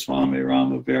 knew Swami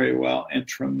Rama very well and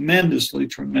tremendously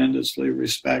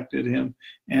respected him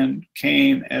and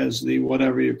came as the,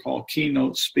 whatever you call,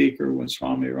 keynote speaker when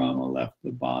Swami Rama left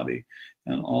the body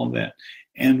and all that.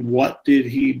 And what did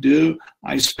he do?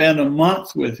 I spent a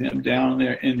month with him down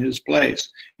there in his place.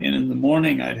 And in the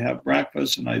morning, I'd have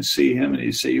breakfast and I'd see him and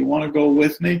he'd say, you want to go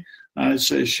with me? And I'd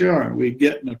say, sure. And we'd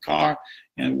get in the car.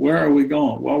 And where are we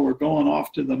going? Well, we're going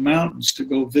off to the mountains to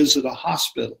go visit a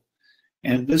hospital.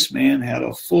 And this man had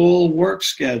a full work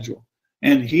schedule.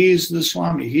 And he's the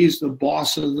Swami. He's the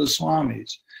boss of the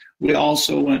Swamis. We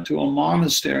also went to a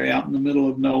monastery out in the middle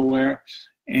of nowhere.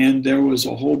 And there was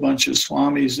a whole bunch of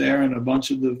Swamis there, and a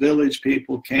bunch of the village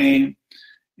people came.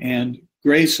 And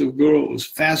Grace of Guru, it was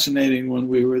fascinating when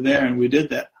we were there, and we did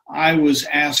that. I was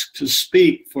asked to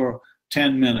speak for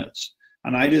 10 minutes,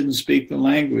 and I didn't speak the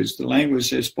language. The language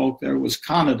they spoke there was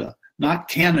Kannada, not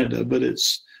Canada, but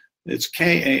it's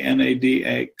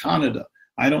K-A-N-A-D-A, Kannada.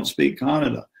 I don't speak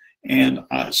Kannada. And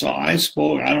so I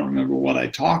spoke, I don't remember what I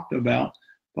talked about,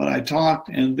 but I talked,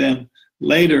 and then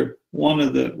later, one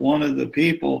of the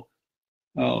people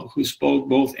who spoke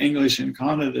both English and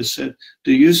Kannada said,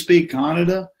 do you speak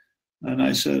Kannada? And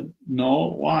I said, no,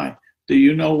 why? Do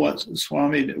you know what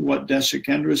Deshakendra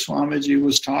Swamiji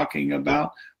was talking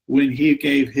about when he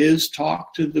gave his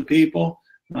talk to the people?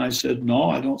 And I said,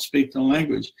 no, I don't speak the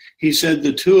language. He said,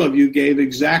 the two of you gave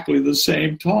exactly the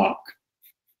same talk.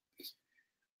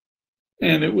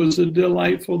 And it was a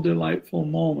delightful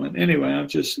moment. Anyway,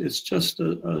 it's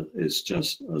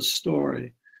just a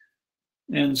story.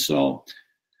 And so,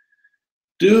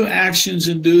 do actions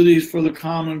and duties for the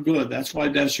common good. That's why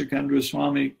Deshakendra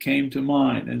Swami came to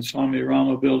mind, and Swami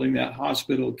Rama building that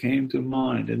hospital came to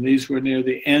mind. And these were near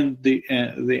the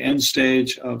end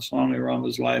stage of Swami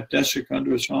Rama's life.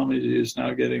 Deshakendra Swami is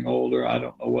now getting older. I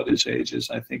don't know what his age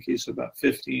is. I think he's about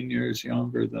 15 years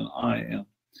younger than I am.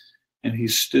 And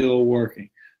he's still working.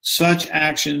 Such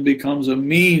action becomes a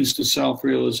means to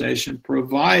self-realization,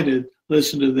 provided,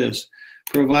 listen to this,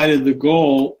 provided the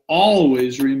goal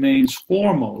always remains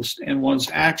foremost and one's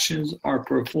actions are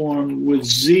performed with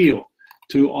zeal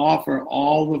to offer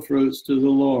all the fruits to the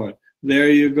Lord. There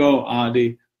you go,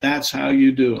 Adi. That's how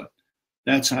you do it.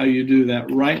 That's how you do that,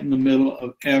 right in the middle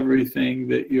of everything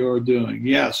that you're doing.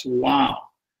 Yes, wow.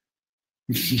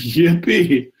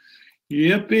 Yippee.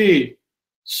 Yippee.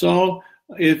 So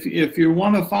if you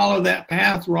want to follow that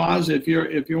path, Roz, if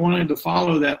you're wanting to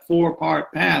follow that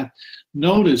 4-part path,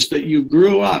 notice that you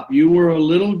grew up. You were a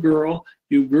little girl.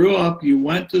 You grew up. You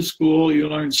went to school. You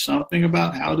learned something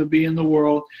about how to be in the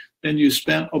world. Then you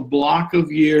spent a block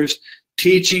of years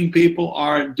teaching people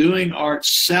art, doing art,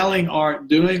 selling art,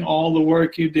 doing all the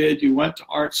work you did. You went to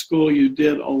art school. You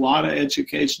did a lot of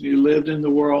education. You lived in the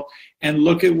world. And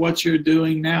look at what you're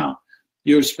doing now.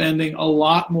 You're spending a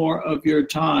lot more of your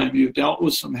time. You've dealt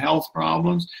with some health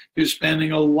problems. You're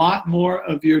spending a lot more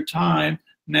of your time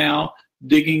now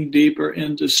digging deeper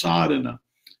into sadhana.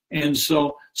 And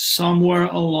so somewhere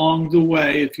along the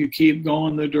way, if you keep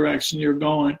going the direction you're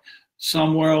going,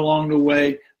 somewhere along the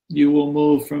way, you will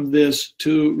move from this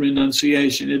to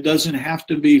renunciation. It doesn't have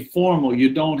to be formal.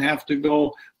 You don't have to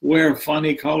go wear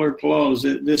funny colored clothes.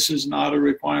 This is not a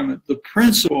requirement. The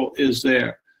principle is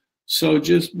there. So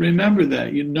just remember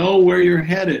that. You know where you're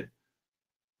headed.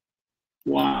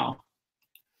 Wow.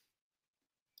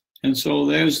 And so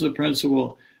there's the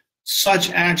principle. Such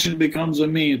action becomes a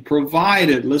means,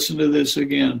 provided, listen to this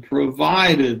again,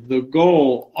 provided the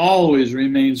goal always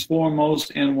remains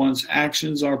foremost and one's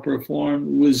actions are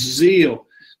performed with zeal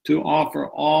to offer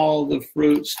all the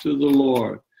fruits to the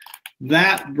Lord.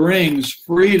 That brings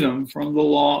freedom from the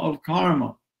law of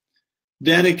karma.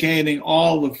 Dedicating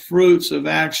all the fruits of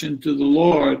action to the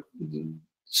Lord,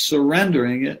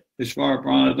 surrendering it, Ishvara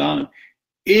Pranadhana,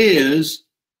 is,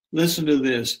 listen to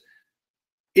this,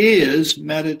 is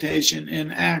meditation in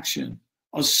action,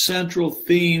 a central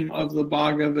theme of the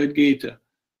Bhagavad Gita.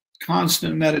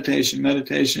 Constant meditation,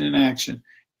 meditation in action,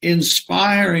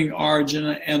 inspiring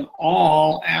Arjuna and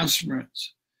all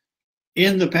aspirants.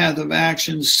 In the path of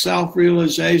action,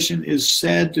 self-realization is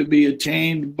said to be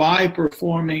attained by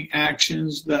performing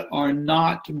actions that are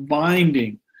not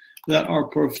binding, that are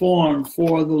performed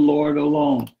for the Lord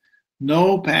alone.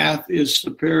 No path is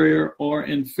superior or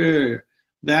inferior.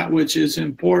 That which is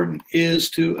important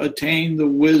is to attain the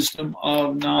wisdom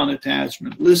of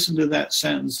non-attachment. Listen to that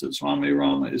sentence that Swami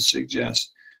Rama is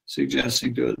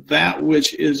suggesting to it. That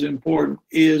which is important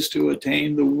is to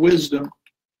attain the wisdom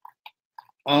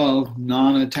of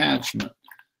non-attachment.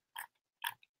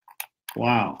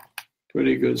 Wow,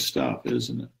 pretty good stuff,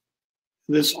 isn't it?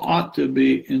 This ought to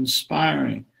be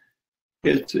inspiring.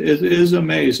 It is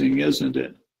amazing, isn't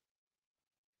it?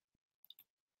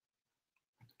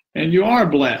 And you are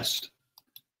blessed.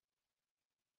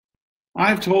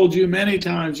 I've told you many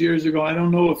times years ago, I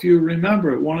don't know if you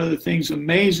remember it, one of the things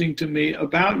amazing to me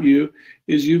about you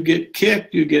is you get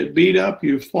kicked, you get beat up,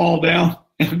 you fall down,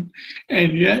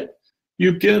 and yet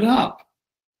you get up.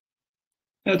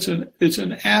 It's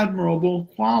an admirable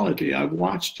quality. I've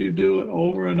watched you do it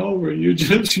over and over. You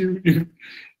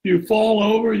fall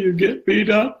over, you get beat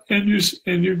up, and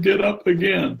you get up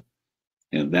again.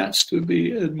 And that's to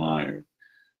be admired.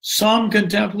 Some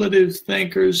contemplative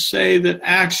thinkers say that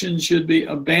action should be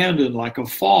abandoned like a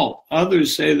fault.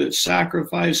 Others say that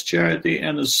sacrifice, charity,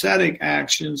 and ascetic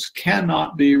actions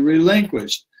cannot be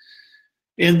relinquished.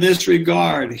 In this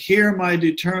regard, hear my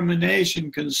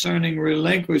determination concerning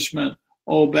relinquishment,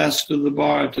 O best of the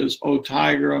Bharatas, O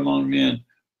tiger among men.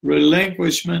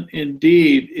 Relinquishment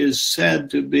indeed is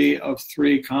said to be of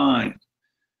three kinds: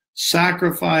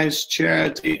 sacrifice,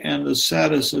 charity, and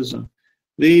asceticism.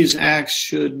 These acts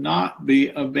should not be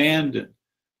abandoned.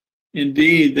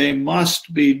 Indeed, they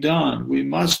must be done. We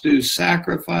must do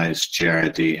sacrifice,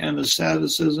 charity, and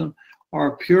asceticism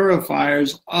are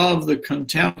purifiers of the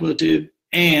contemplative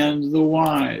and the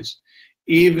wise.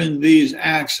 Even these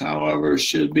acts, however,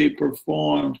 should be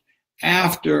performed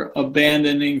after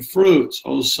abandoning fruits,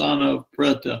 O son of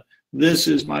Pritha. This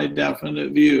is my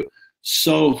definite view.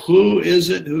 So who is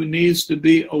it who needs to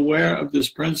be aware of this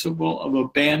principle of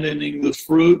abandoning the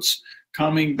fruits,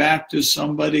 coming back to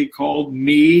somebody called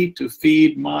me to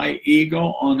feed my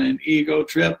ego on an ego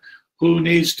trip? Who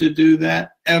needs to do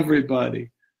that?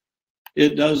 Everybody.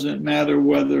 It doesn't matter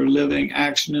whether living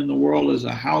action in the world as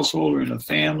a household or in a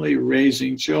family,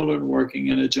 raising children, working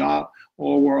in a job,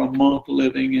 or we're a monk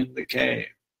living in the cave.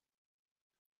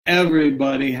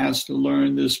 Everybody has to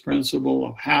learn this principle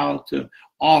of how to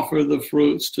offer the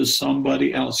fruits to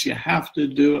somebody else. You have to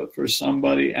do it for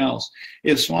somebody else.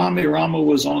 If Swami Rama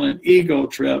was on an ego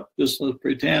trip, just let's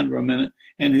pretend for a minute,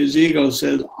 and his ego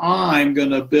says, I'm going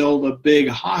to build a big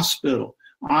hospital.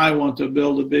 I want to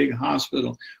build a big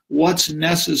hospital. What's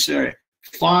necessary?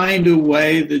 Find a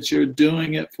way that you're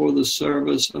doing it for the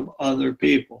service of other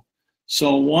people.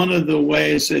 So one of the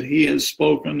ways that he has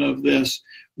spoken of this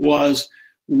was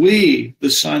we, the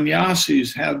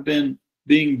sannyasis, have been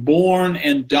being born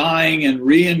and dying and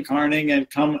reincarnating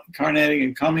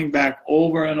and coming back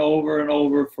over and over and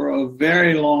over for a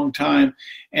very long time.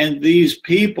 And these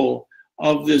people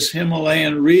of this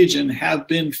Himalayan region have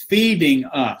been feeding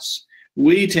us.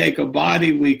 We take a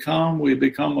body, we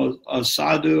become a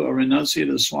sadhu, a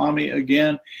renunciate, a swami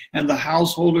again, and the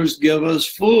householders give us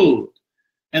food,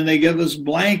 and they give us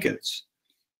blankets,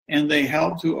 and they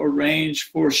help to arrange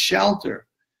for shelter.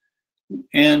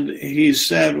 And he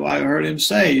said, I heard him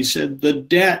say, he said, the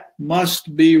debt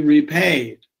must be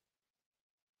repaid.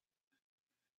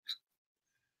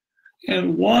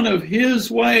 And one of his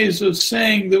ways of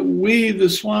saying that we, the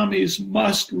swamis,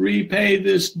 must repay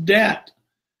this debt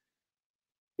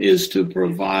is to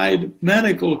provide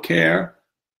medical care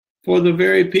for the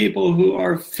very people who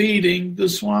are feeding the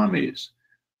Swamis.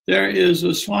 There is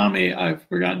a Swami, I've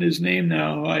forgotten his name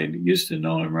now, I used to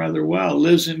know him rather well,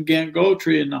 lives in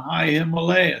Gangotri in the high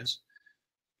Himalayas.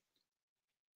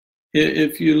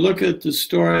 If you look at the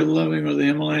story of Living with the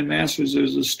Himalayan Masters,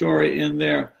 there's a story in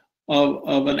there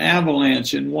of an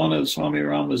avalanche, and one of Swami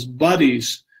Rama's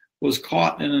buddies was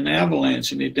caught in an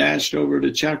avalanche, and he dashed over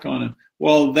to check on him.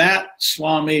 Well, that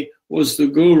Swami was the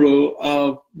guru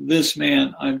of this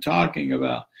man I'm talking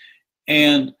about.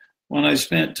 And when I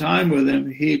spent time with him,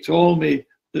 he told me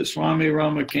that Swami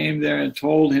Rama came there and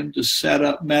told him to set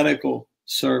up medical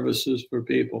services for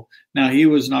people. Now, he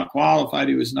was not qualified,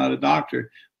 he was not a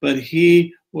doctor, but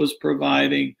he was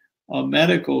providing a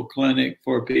medical clinic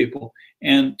for people.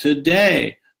 And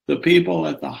today, the people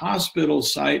at the hospital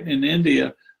site in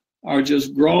India are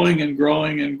just growing and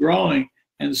growing and growing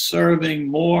and serving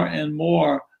more and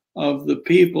more of the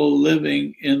people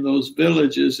living in those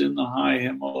villages in the high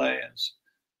Himalayas.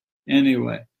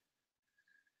 Anyway,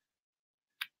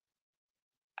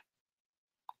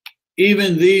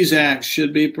 even these acts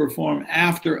should be performed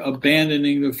after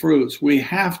abandoning the fruits. We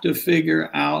have to figure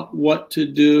out what to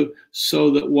do so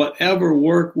that whatever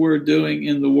work we're doing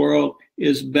in the world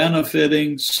is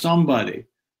benefiting somebody.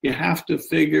 You have to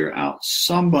figure out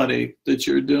somebody that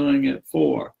you're doing it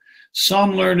for.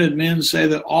 Some learned men say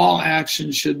that all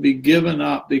actions should be given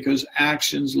up because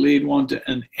actions lead one to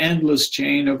an endless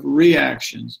chain of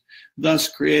reactions, thus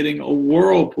creating a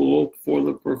whirlpool for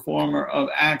the performer of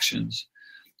actions.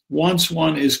 Once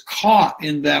one is caught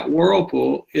in that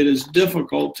whirlpool, it is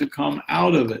difficult to come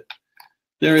out of it.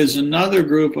 There is another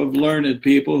group of learned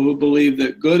people who believe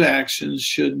that good actions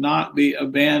should not be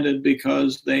abandoned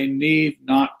because they need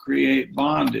not create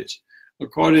bondage.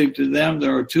 According to them,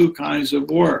 there are two kinds of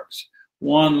works.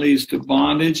 One leads to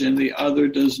bondage and the other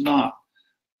does not.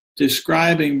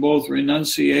 Describing both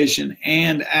renunciation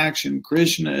and action,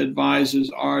 Krishna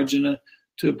advises Arjuna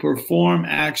to perform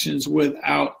actions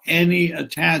without any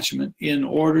attachment in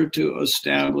order to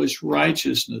establish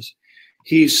righteousness.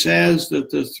 He says that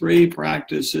the three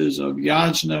practices of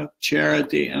yajna,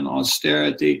 charity, and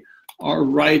austerity are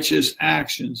righteous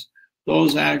actions.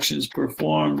 Those actions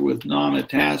performed with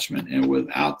non-attachment and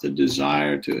without the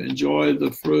desire to enjoy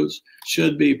the fruits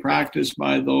should be practiced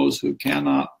by those who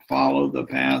cannot follow the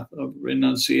path of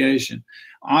renunciation.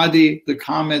 Adi, the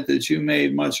comment that you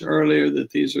made much earlier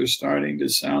that these are starting to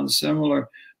sound similar,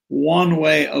 one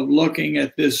way of looking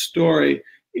at this story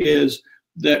is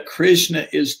that Krishna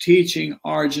is teaching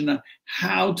Arjuna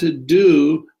how to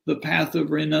do the path of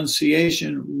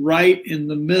renunciation right in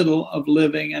the middle of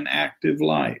living an active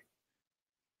life.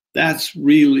 That's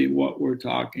really what we're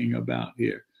talking about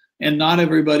here. And not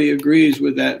everybody agrees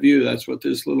with that view. That's what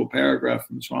this little paragraph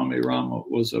from Swami Rama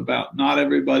was about. Not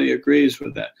everybody agrees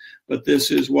with that. But this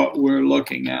is what we're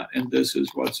looking at, and this is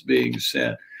what's being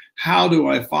said. How do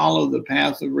I follow the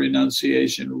path of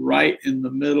renunciation right in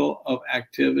the middle of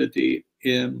activity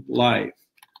in life?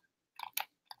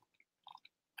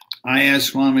 I asked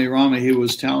Swami Rama, he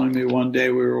was telling me one day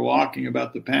we were walking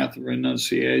about the path of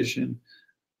renunciation,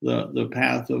 the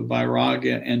path of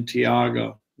vairagya and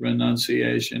tyaga,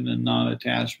 renunciation and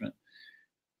non-attachment.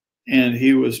 And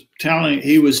he was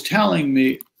telling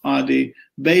me, Adi,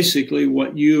 basically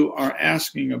what you are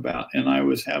asking about, and I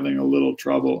was having a little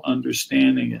trouble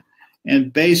understanding it.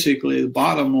 And basically the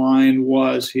bottom line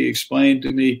was, he explained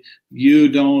to me, you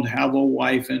don't have a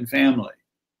wife and family.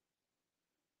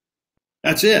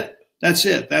 That's it. That's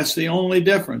it. That's the only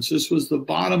difference. This was the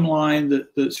bottom line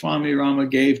that Swami Rama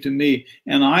gave to me.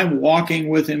 And I'm walking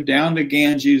with him down to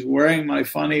Ganges wearing my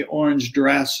funny orange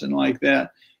dress and like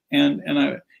that. And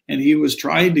he was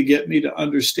trying to get me to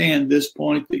understand this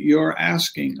point that you're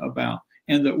asking about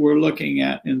and that we're looking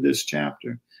at in this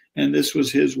chapter. And this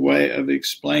was his way of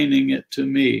explaining it to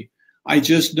me. I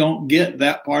just don't get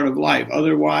that part of life.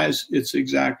 Otherwise, it's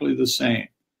exactly the same.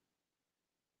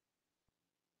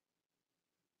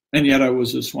 And yet I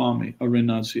was a Swami, a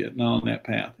renunciate, now on that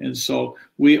path. And so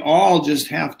we all just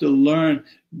have to learn,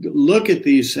 look at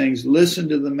these things, listen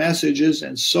to the messages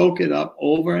and soak it up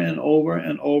over and over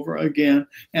and over again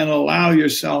and allow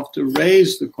yourself to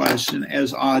raise the question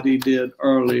as Adi did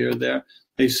earlier there.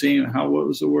 They seem, what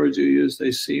was the word you used?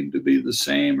 They seem to be the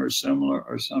same or similar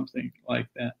or something like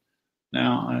that.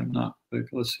 Now I'm not,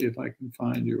 let's see if I can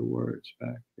find your words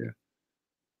back here.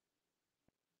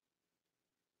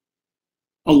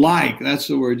 Alike, that's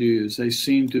the word you use. They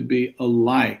seem to be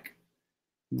alike.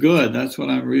 Good, that's what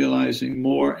I'm realizing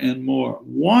more and more.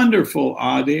 Wonderful,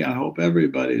 Adi. I hope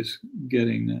everybody's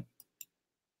getting that.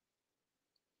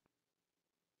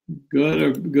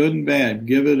 good and bad,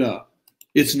 give it up.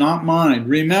 It's not mine.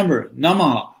 Remember,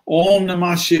 Namaha, Om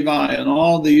Namah Shivaya, and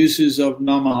all the uses of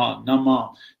Namaha,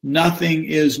 Namah. Nothing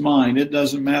is mine. It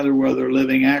doesn't matter whether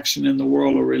living action in the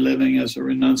world or we're living as a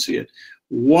renunciate.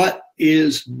 What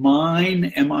is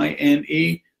mine,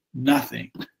 M-I-N-E?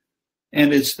 Nothing.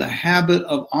 And it's the habit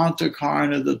of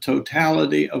antakarna, the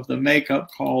totality of the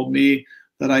makeup called me,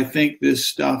 that I think this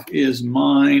stuff is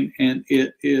mine, and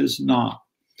it is not.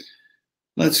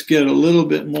 Let's get a little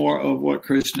bit more of what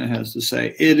Krishna has to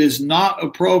say. It is not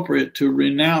appropriate to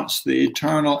renounce the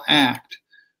eternal act.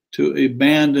 To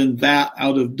abandon that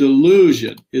out of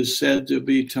delusion is said to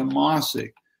be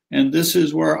tamasic. And this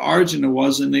is where Arjuna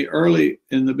was in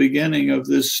the beginning of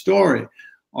this story.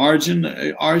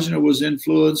 Arjuna was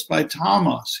influenced by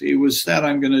tamas. He was said,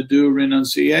 I'm going to do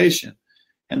renunciation.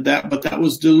 But that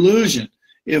was delusion.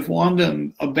 If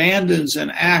one abandons an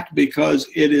act because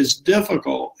it is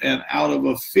difficult and out of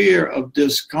a fear of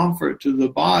discomfort to the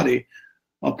body,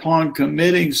 upon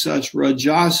committing such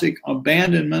rajasic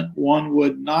abandonment, one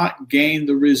would not gain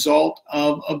the result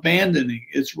of abandoning.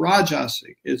 It's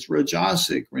rajasic. It's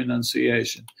rajasic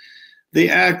renunciation. The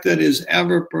act that is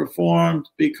ever performed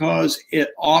because it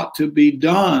ought to be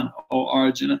done, O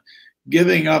Arjuna,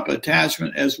 giving up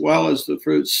attachment as well as the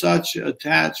fruit, such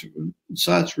attachment,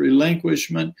 such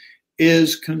relinquishment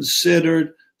is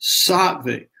considered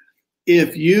sattvic.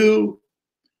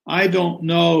 I don't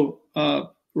know,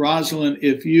 Rosalind,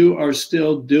 if you are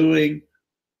still doing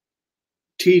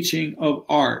teaching of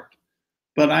art,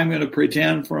 but I'm going to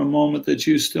pretend for a moment that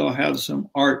you still have some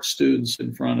art students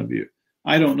in front of you.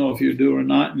 I don't know if you do or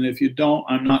not, and if you don't,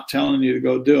 I'm not telling you to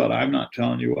go do it. I'm not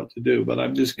telling you what to do, but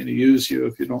I'm just going to use you,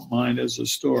 if you don't mind, as a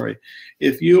story.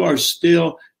 If you are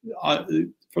still,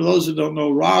 for those who don't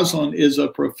know, Rosalind is a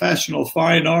professional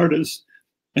fine artist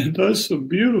and does some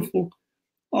beautiful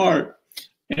art.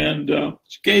 And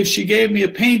she gave me a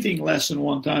painting lesson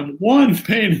one time, one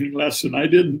painting lesson. I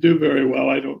didn't do very well,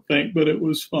 I don't think, but it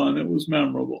was fun. It was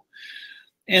memorable.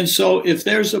 And so if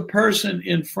there's a person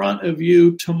in front of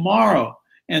you tomorrow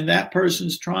and that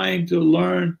person's trying to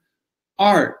learn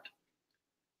art,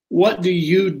 what do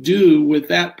you do with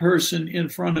that person in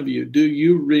front of you? Do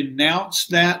you renounce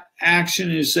that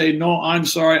action and say, no, I'm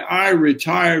sorry, I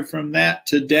retired from that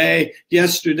today.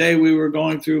 Yesterday we were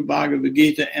going through Bhagavad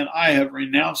Gita and I have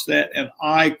renounced that and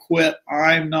I quit.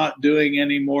 I'm not doing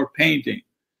any more painting.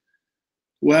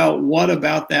 Well, what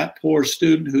about that poor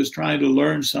student who's trying to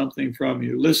learn something from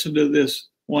you? Listen to this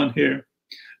one here.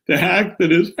 The act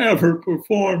that is ever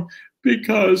performed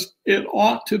because it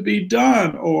ought to be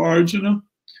done, O Arjuna.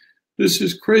 This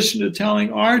is Krishna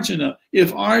telling Arjuna.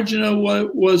 If Arjuna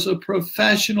was a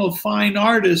professional fine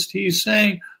artist, he's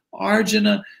saying,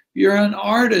 Arjuna, you're an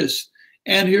artist,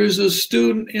 and here's a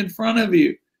student in front of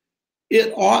you.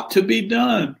 It ought to be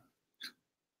done.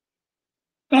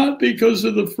 Not because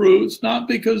of the fruits, not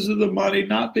because of the money,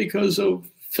 not because of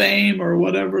fame or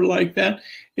whatever like that.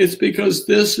 It's because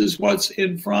this is what's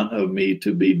in front of me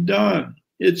to be done.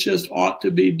 It just ought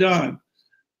to be done.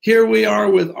 Here we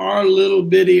are with our little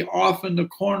bitty off in the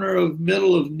corner of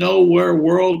middle of nowhere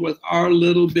world with our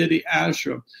little bitty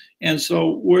ashram. And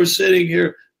so we're sitting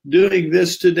here doing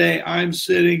this today. I'm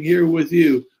sitting here with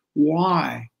you.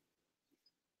 Why?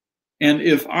 And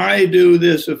if I do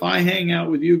this, if I hang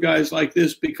out with you guys like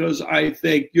this because I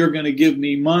think you're going to give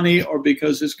me money or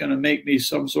because it's going to make me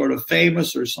some sort of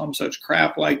famous or some such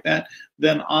crap like that,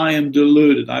 then I am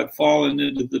deluded. I've fallen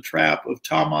into the trap of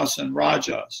tamas and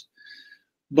rajas.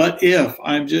 But if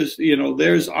I'm just,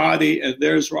 there's Adi and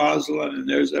there's Rosalind and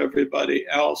there's everybody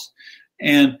else.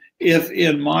 And if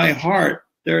in my heart,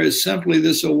 there is simply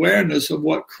this awareness of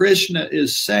what Krishna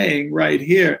is saying right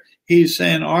here. He's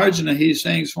saying, Arjuna, he's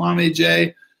saying, Swami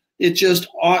Jay, it just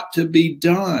ought to be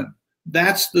done.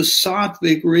 That's the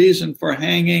sattvic reason for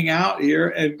hanging out here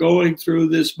and going through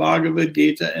this Bhagavad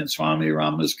Gita and Swami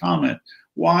Rama's comment.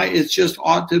 Why? It just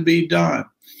ought to be done.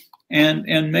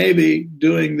 And maybe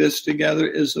doing this together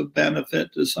is a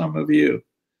benefit to some of you.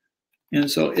 And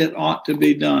so it ought to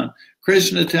be done.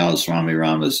 Krishna tells, Swami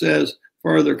Rama says,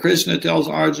 further, Krishna tells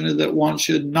Arjuna that one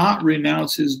should not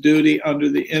renounce his duty under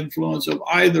the influence of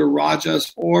either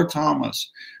rajas or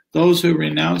tamas. Those who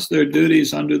renounce their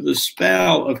duties under the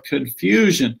spell of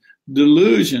confusion,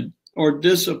 delusion, or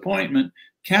disappointment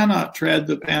cannot tread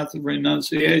the path of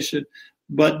renunciation,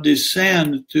 but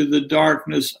descend to the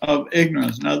darkness of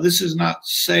ignorance. Now, this is not to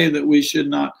say that we should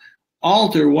not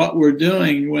alter what we're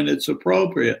doing when it's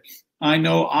appropriate. I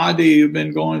know, Adi, you've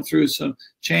been going through some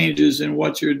changes in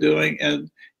what you're doing, and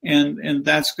And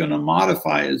that's going to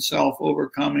modify itself over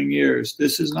coming years.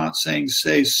 This is not saying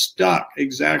stay stuck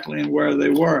exactly in where they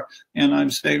were. And I'm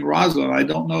saying, Rosalind, I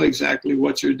don't know exactly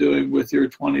what you're doing with your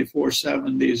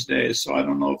 24/7 these days. So I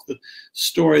don't know if the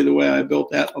story, the way I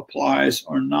built that, applies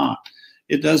or not.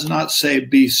 It does not say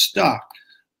be stuck,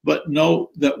 but know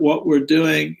that what we're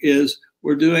doing is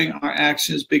we're doing our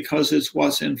actions because it's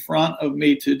what's in front of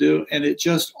me to do, and it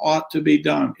just ought to be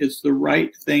done. It's the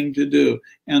right thing to do,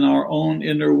 and our own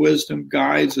inner wisdom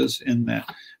guides us in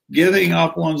that. Giving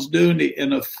up one's duty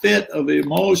in a fit of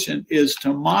emotion is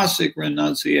tamasic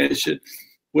renunciation,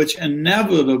 which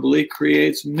inevitably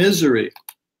creates misery.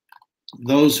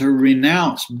 Those who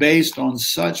renounce based on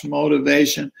such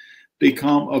motivation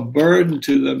become a burden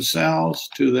to themselves,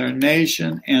 to their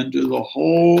nation, and to the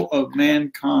whole of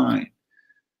mankind.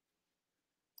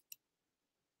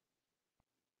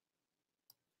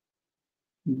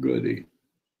 Goody.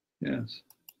 Yes.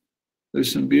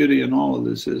 There's some beauty in all of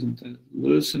this, isn't there?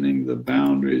 Loosening the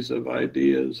boundaries of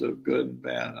ideas of good and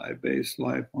bad. I base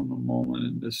life on the moment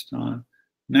in this time.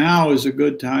 Now is a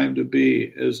good time to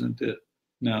be, isn't it,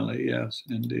 Nellie? Yes,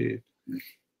 indeed.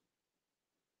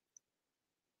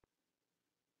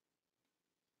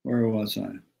 Where was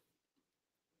I?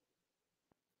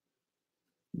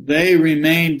 They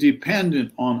remain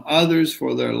dependent on others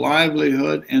for their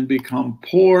livelihood and become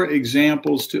poor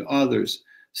examples to others.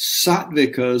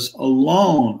 Sattvikas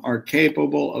alone are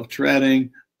capable of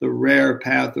treading the rare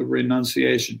path of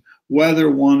renunciation, whether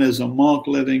one is a monk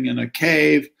living in a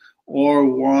cave or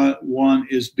one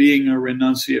is being a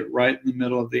renunciate right in the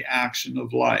middle of the action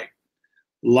of life,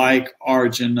 like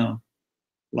Arjuna,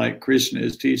 like Krishna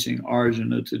is teaching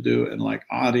Arjuna to do, and like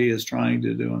Adi is trying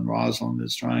to do, and Rosalind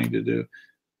is trying to do.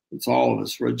 It's all of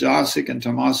us. Rajasic and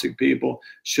Tamasic people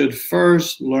should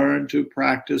first learn to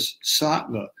practice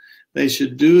sattva. They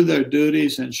should do their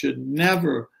duties and should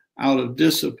never, out of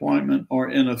disappointment or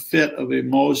in a fit of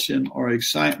emotion or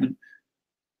excitement,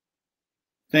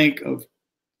 think of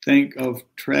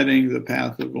treading the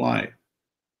path of life.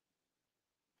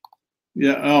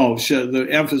 Yeah. Oh, the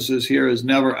emphasis here is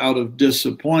never out of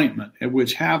disappointment,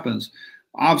 which happens.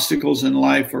 Obstacles in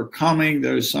life are coming.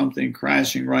 There's something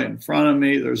crashing right in front of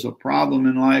me. There's a problem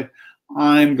in life.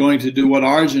 I'm going to do what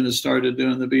Arjuna started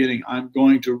doing in the beginning. I'm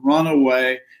going to run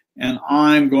away and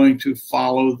I'm going to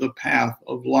follow the path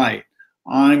of light.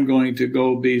 I'm going to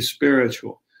go be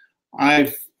spiritual.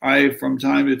 I from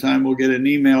time to time will get an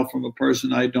email from a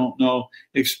person I don't know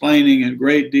explaining in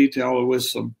great detail with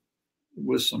some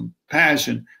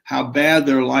passion how bad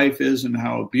their life is and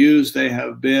how abused they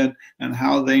have been and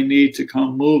how they need to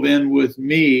come move in with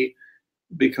me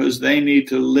because they need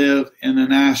to live in an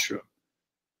ashram,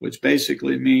 which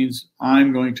basically means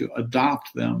I'm going to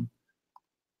adopt them.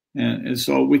 And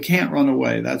so we can't run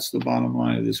away. That's the bottom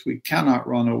line of this. We cannot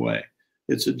run away.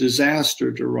 It's a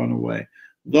disaster to run away.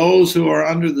 Those who are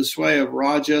under the sway of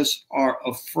Rajas are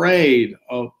afraid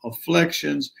of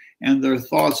afflictions, and their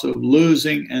thoughts of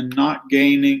losing and not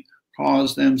gaining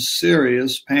cause them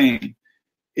serious pain.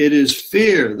 It is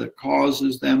fear that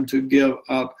causes them to give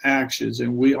up actions,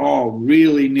 and we all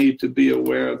really need to be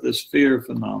aware of this fear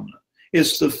phenomenon.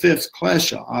 It's the fifth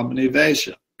klesha,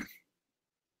 abhinivesha,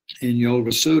 in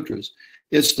Yoga Sutras.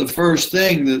 It's the first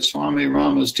thing that Swami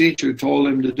Rama's teacher told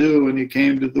him to do when he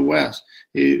came to the West.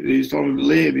 He told him to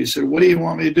leave. He said, "What do you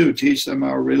want me to do? Teach them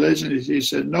our religion?" He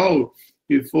said, "No,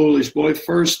 you foolish boy.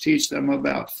 First teach them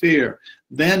about fear,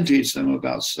 then teach them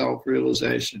about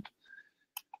self-realization."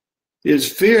 It's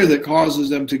fear that causes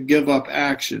them to give up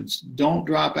actions. Don't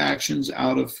drop actions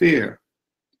out of fear.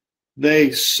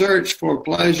 They search for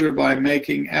pleasure by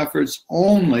making efforts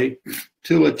only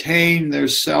to attain their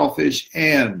selfish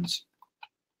ends.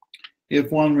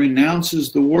 If one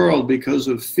renounces the world because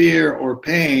of fear or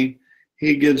pain,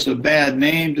 he gives a bad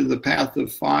name to the path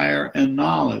of fire and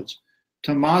knowledge.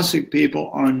 Tamasic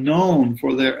people are known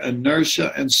for their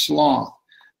inertia and sloth.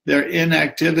 Their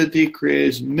inactivity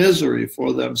creates misery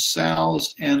for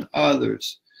themselves and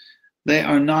others. They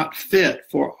are not fit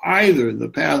for either the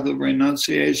path of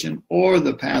renunciation or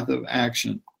the path of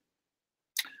action.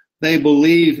 They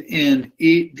believe in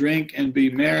eat, drink, and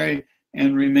be merry,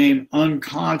 and remain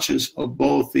unconscious of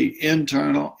both the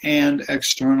internal and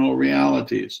external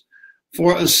realities.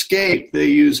 For escape, they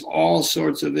use all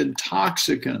sorts of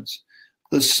intoxicants.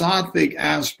 The sattvic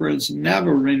aspirants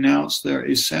never renounce their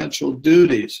essential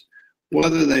duties,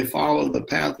 whether they follow the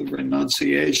path of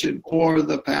renunciation or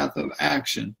the path of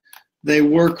action. They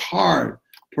work hard,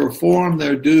 perform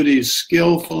their duties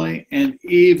skillfully, and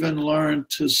even learn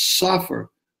to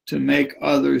suffer to make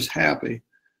others happy.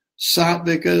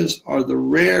 Sattvikas are the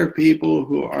rare people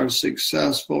who are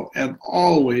successful and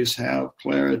always have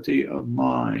clarity of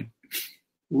mind.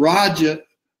 Rajasikas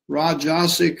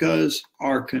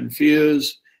are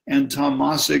confused, and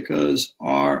tamasikas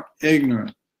are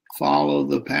ignorant. Follow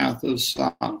the path of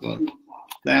sattva.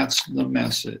 That's the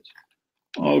message.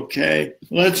 Okay,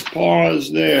 let's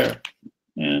pause there,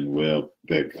 and we'll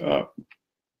pick up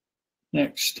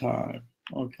next time.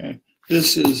 Okay,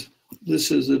 this is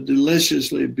a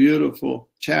deliciously beautiful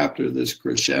chapter, this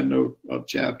crescendo of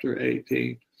chapter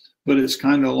 18, but it's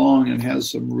kind of long and has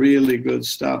some really good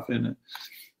stuff in it.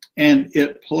 And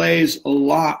it plays a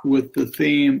lot with the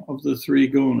theme of the three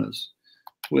gunas,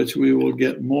 which we will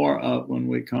get more of when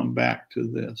we come back to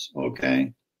this,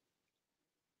 okay?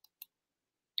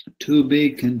 To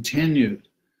be continued.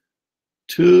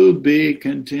 To be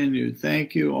continued.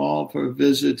 Thank you all for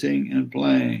visiting and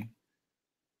playing.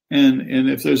 And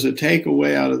if there's a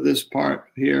takeaway out of this part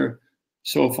here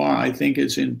so far, I think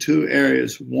it's in two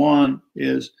areas. One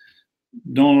is,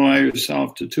 don't allow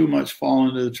yourself to too much fall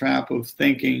into the trap of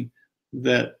thinking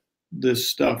that this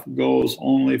stuff goes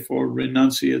only for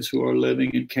renunciates who are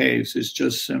living in caves. It's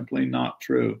just simply not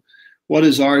true. What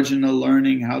is Arjuna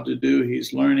learning how to do?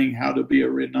 He's learning how to be a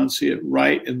renunciate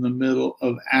right in the middle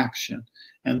of action.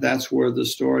 And that's where the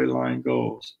storyline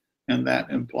goes. And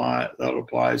that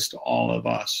applies to all of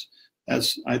us.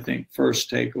 That's, I think, first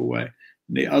takeaway.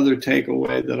 The other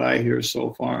takeaway that I hear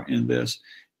so far in this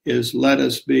is, let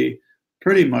us be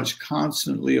pretty much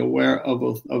constantly aware of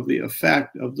the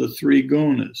effect of the three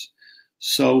gunas,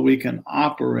 so we can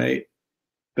operate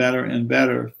better and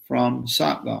better from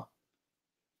sattva.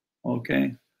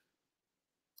 Okay.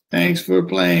 Thanks for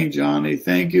playing, Johnny.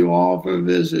 Thank you all for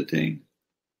visiting.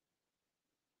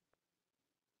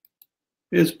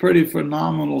 It's pretty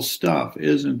phenomenal stuff,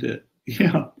 isn't it?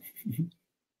 Yeah.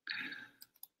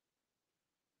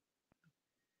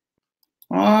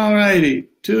 All righty.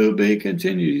 To be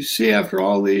continued. You see, after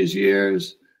all these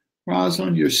years,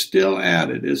 Rosalind, you're still at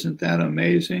it. Isn't that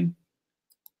amazing?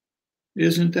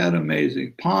 Isn't that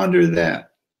amazing? Ponder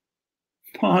that.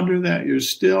 Ponder that. You're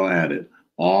still at it.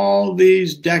 All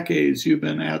these decades you've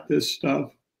been at this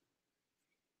stuff.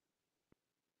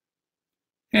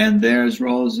 And there's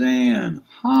Roseanne.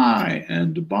 Hi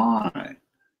and bye.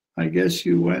 I guess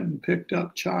you went and picked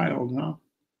up child, huh?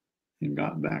 And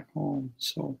got back home.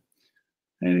 So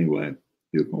anyway,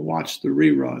 you can watch the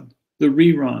rerun. The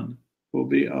rerun will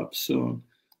be up soon.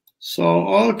 So,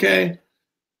 okay.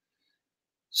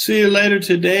 See you later.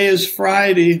 Today is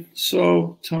Friday.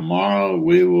 So tomorrow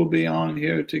we will be on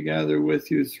here together with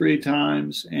you 3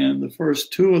 times. And the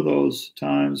first 2 of those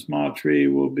times, Matri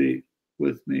will be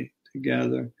with me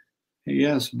together. And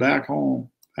yes, back home.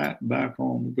 Back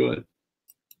home. Good.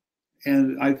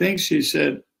 And I think she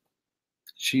said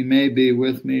she may be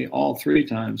with me all 3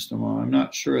 times tomorrow. I'm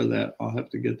not sure of that. I'll have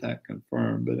to get that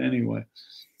confirmed. But anyway,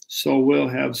 so we'll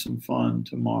have some fun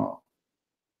tomorrow.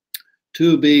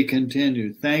 To be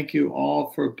continued. Thank you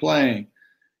all for playing.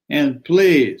 And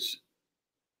please,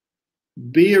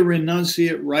 be a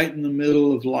renunciate right in the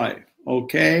middle of life,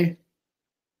 okay?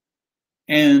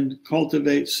 And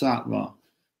cultivate sattva.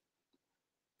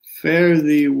 Fare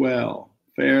thee well.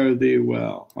 Fare thee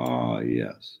well. Ah,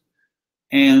 yes.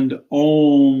 And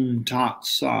Om Tat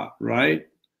Sat, right?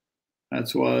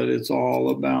 That's what it's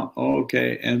all about.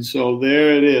 Okay, and so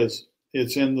there it is.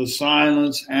 It's in the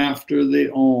silence after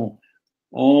the Om.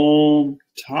 Om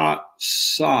Tat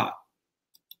Sat.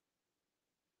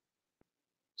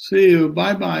 See you.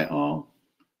 Bye-bye, all.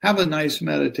 Have a nice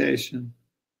meditation.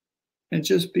 And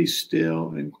just be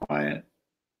still and quiet.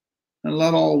 And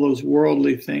let all those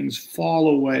worldly things fall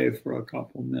away for a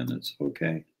couple minutes,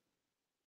 okay?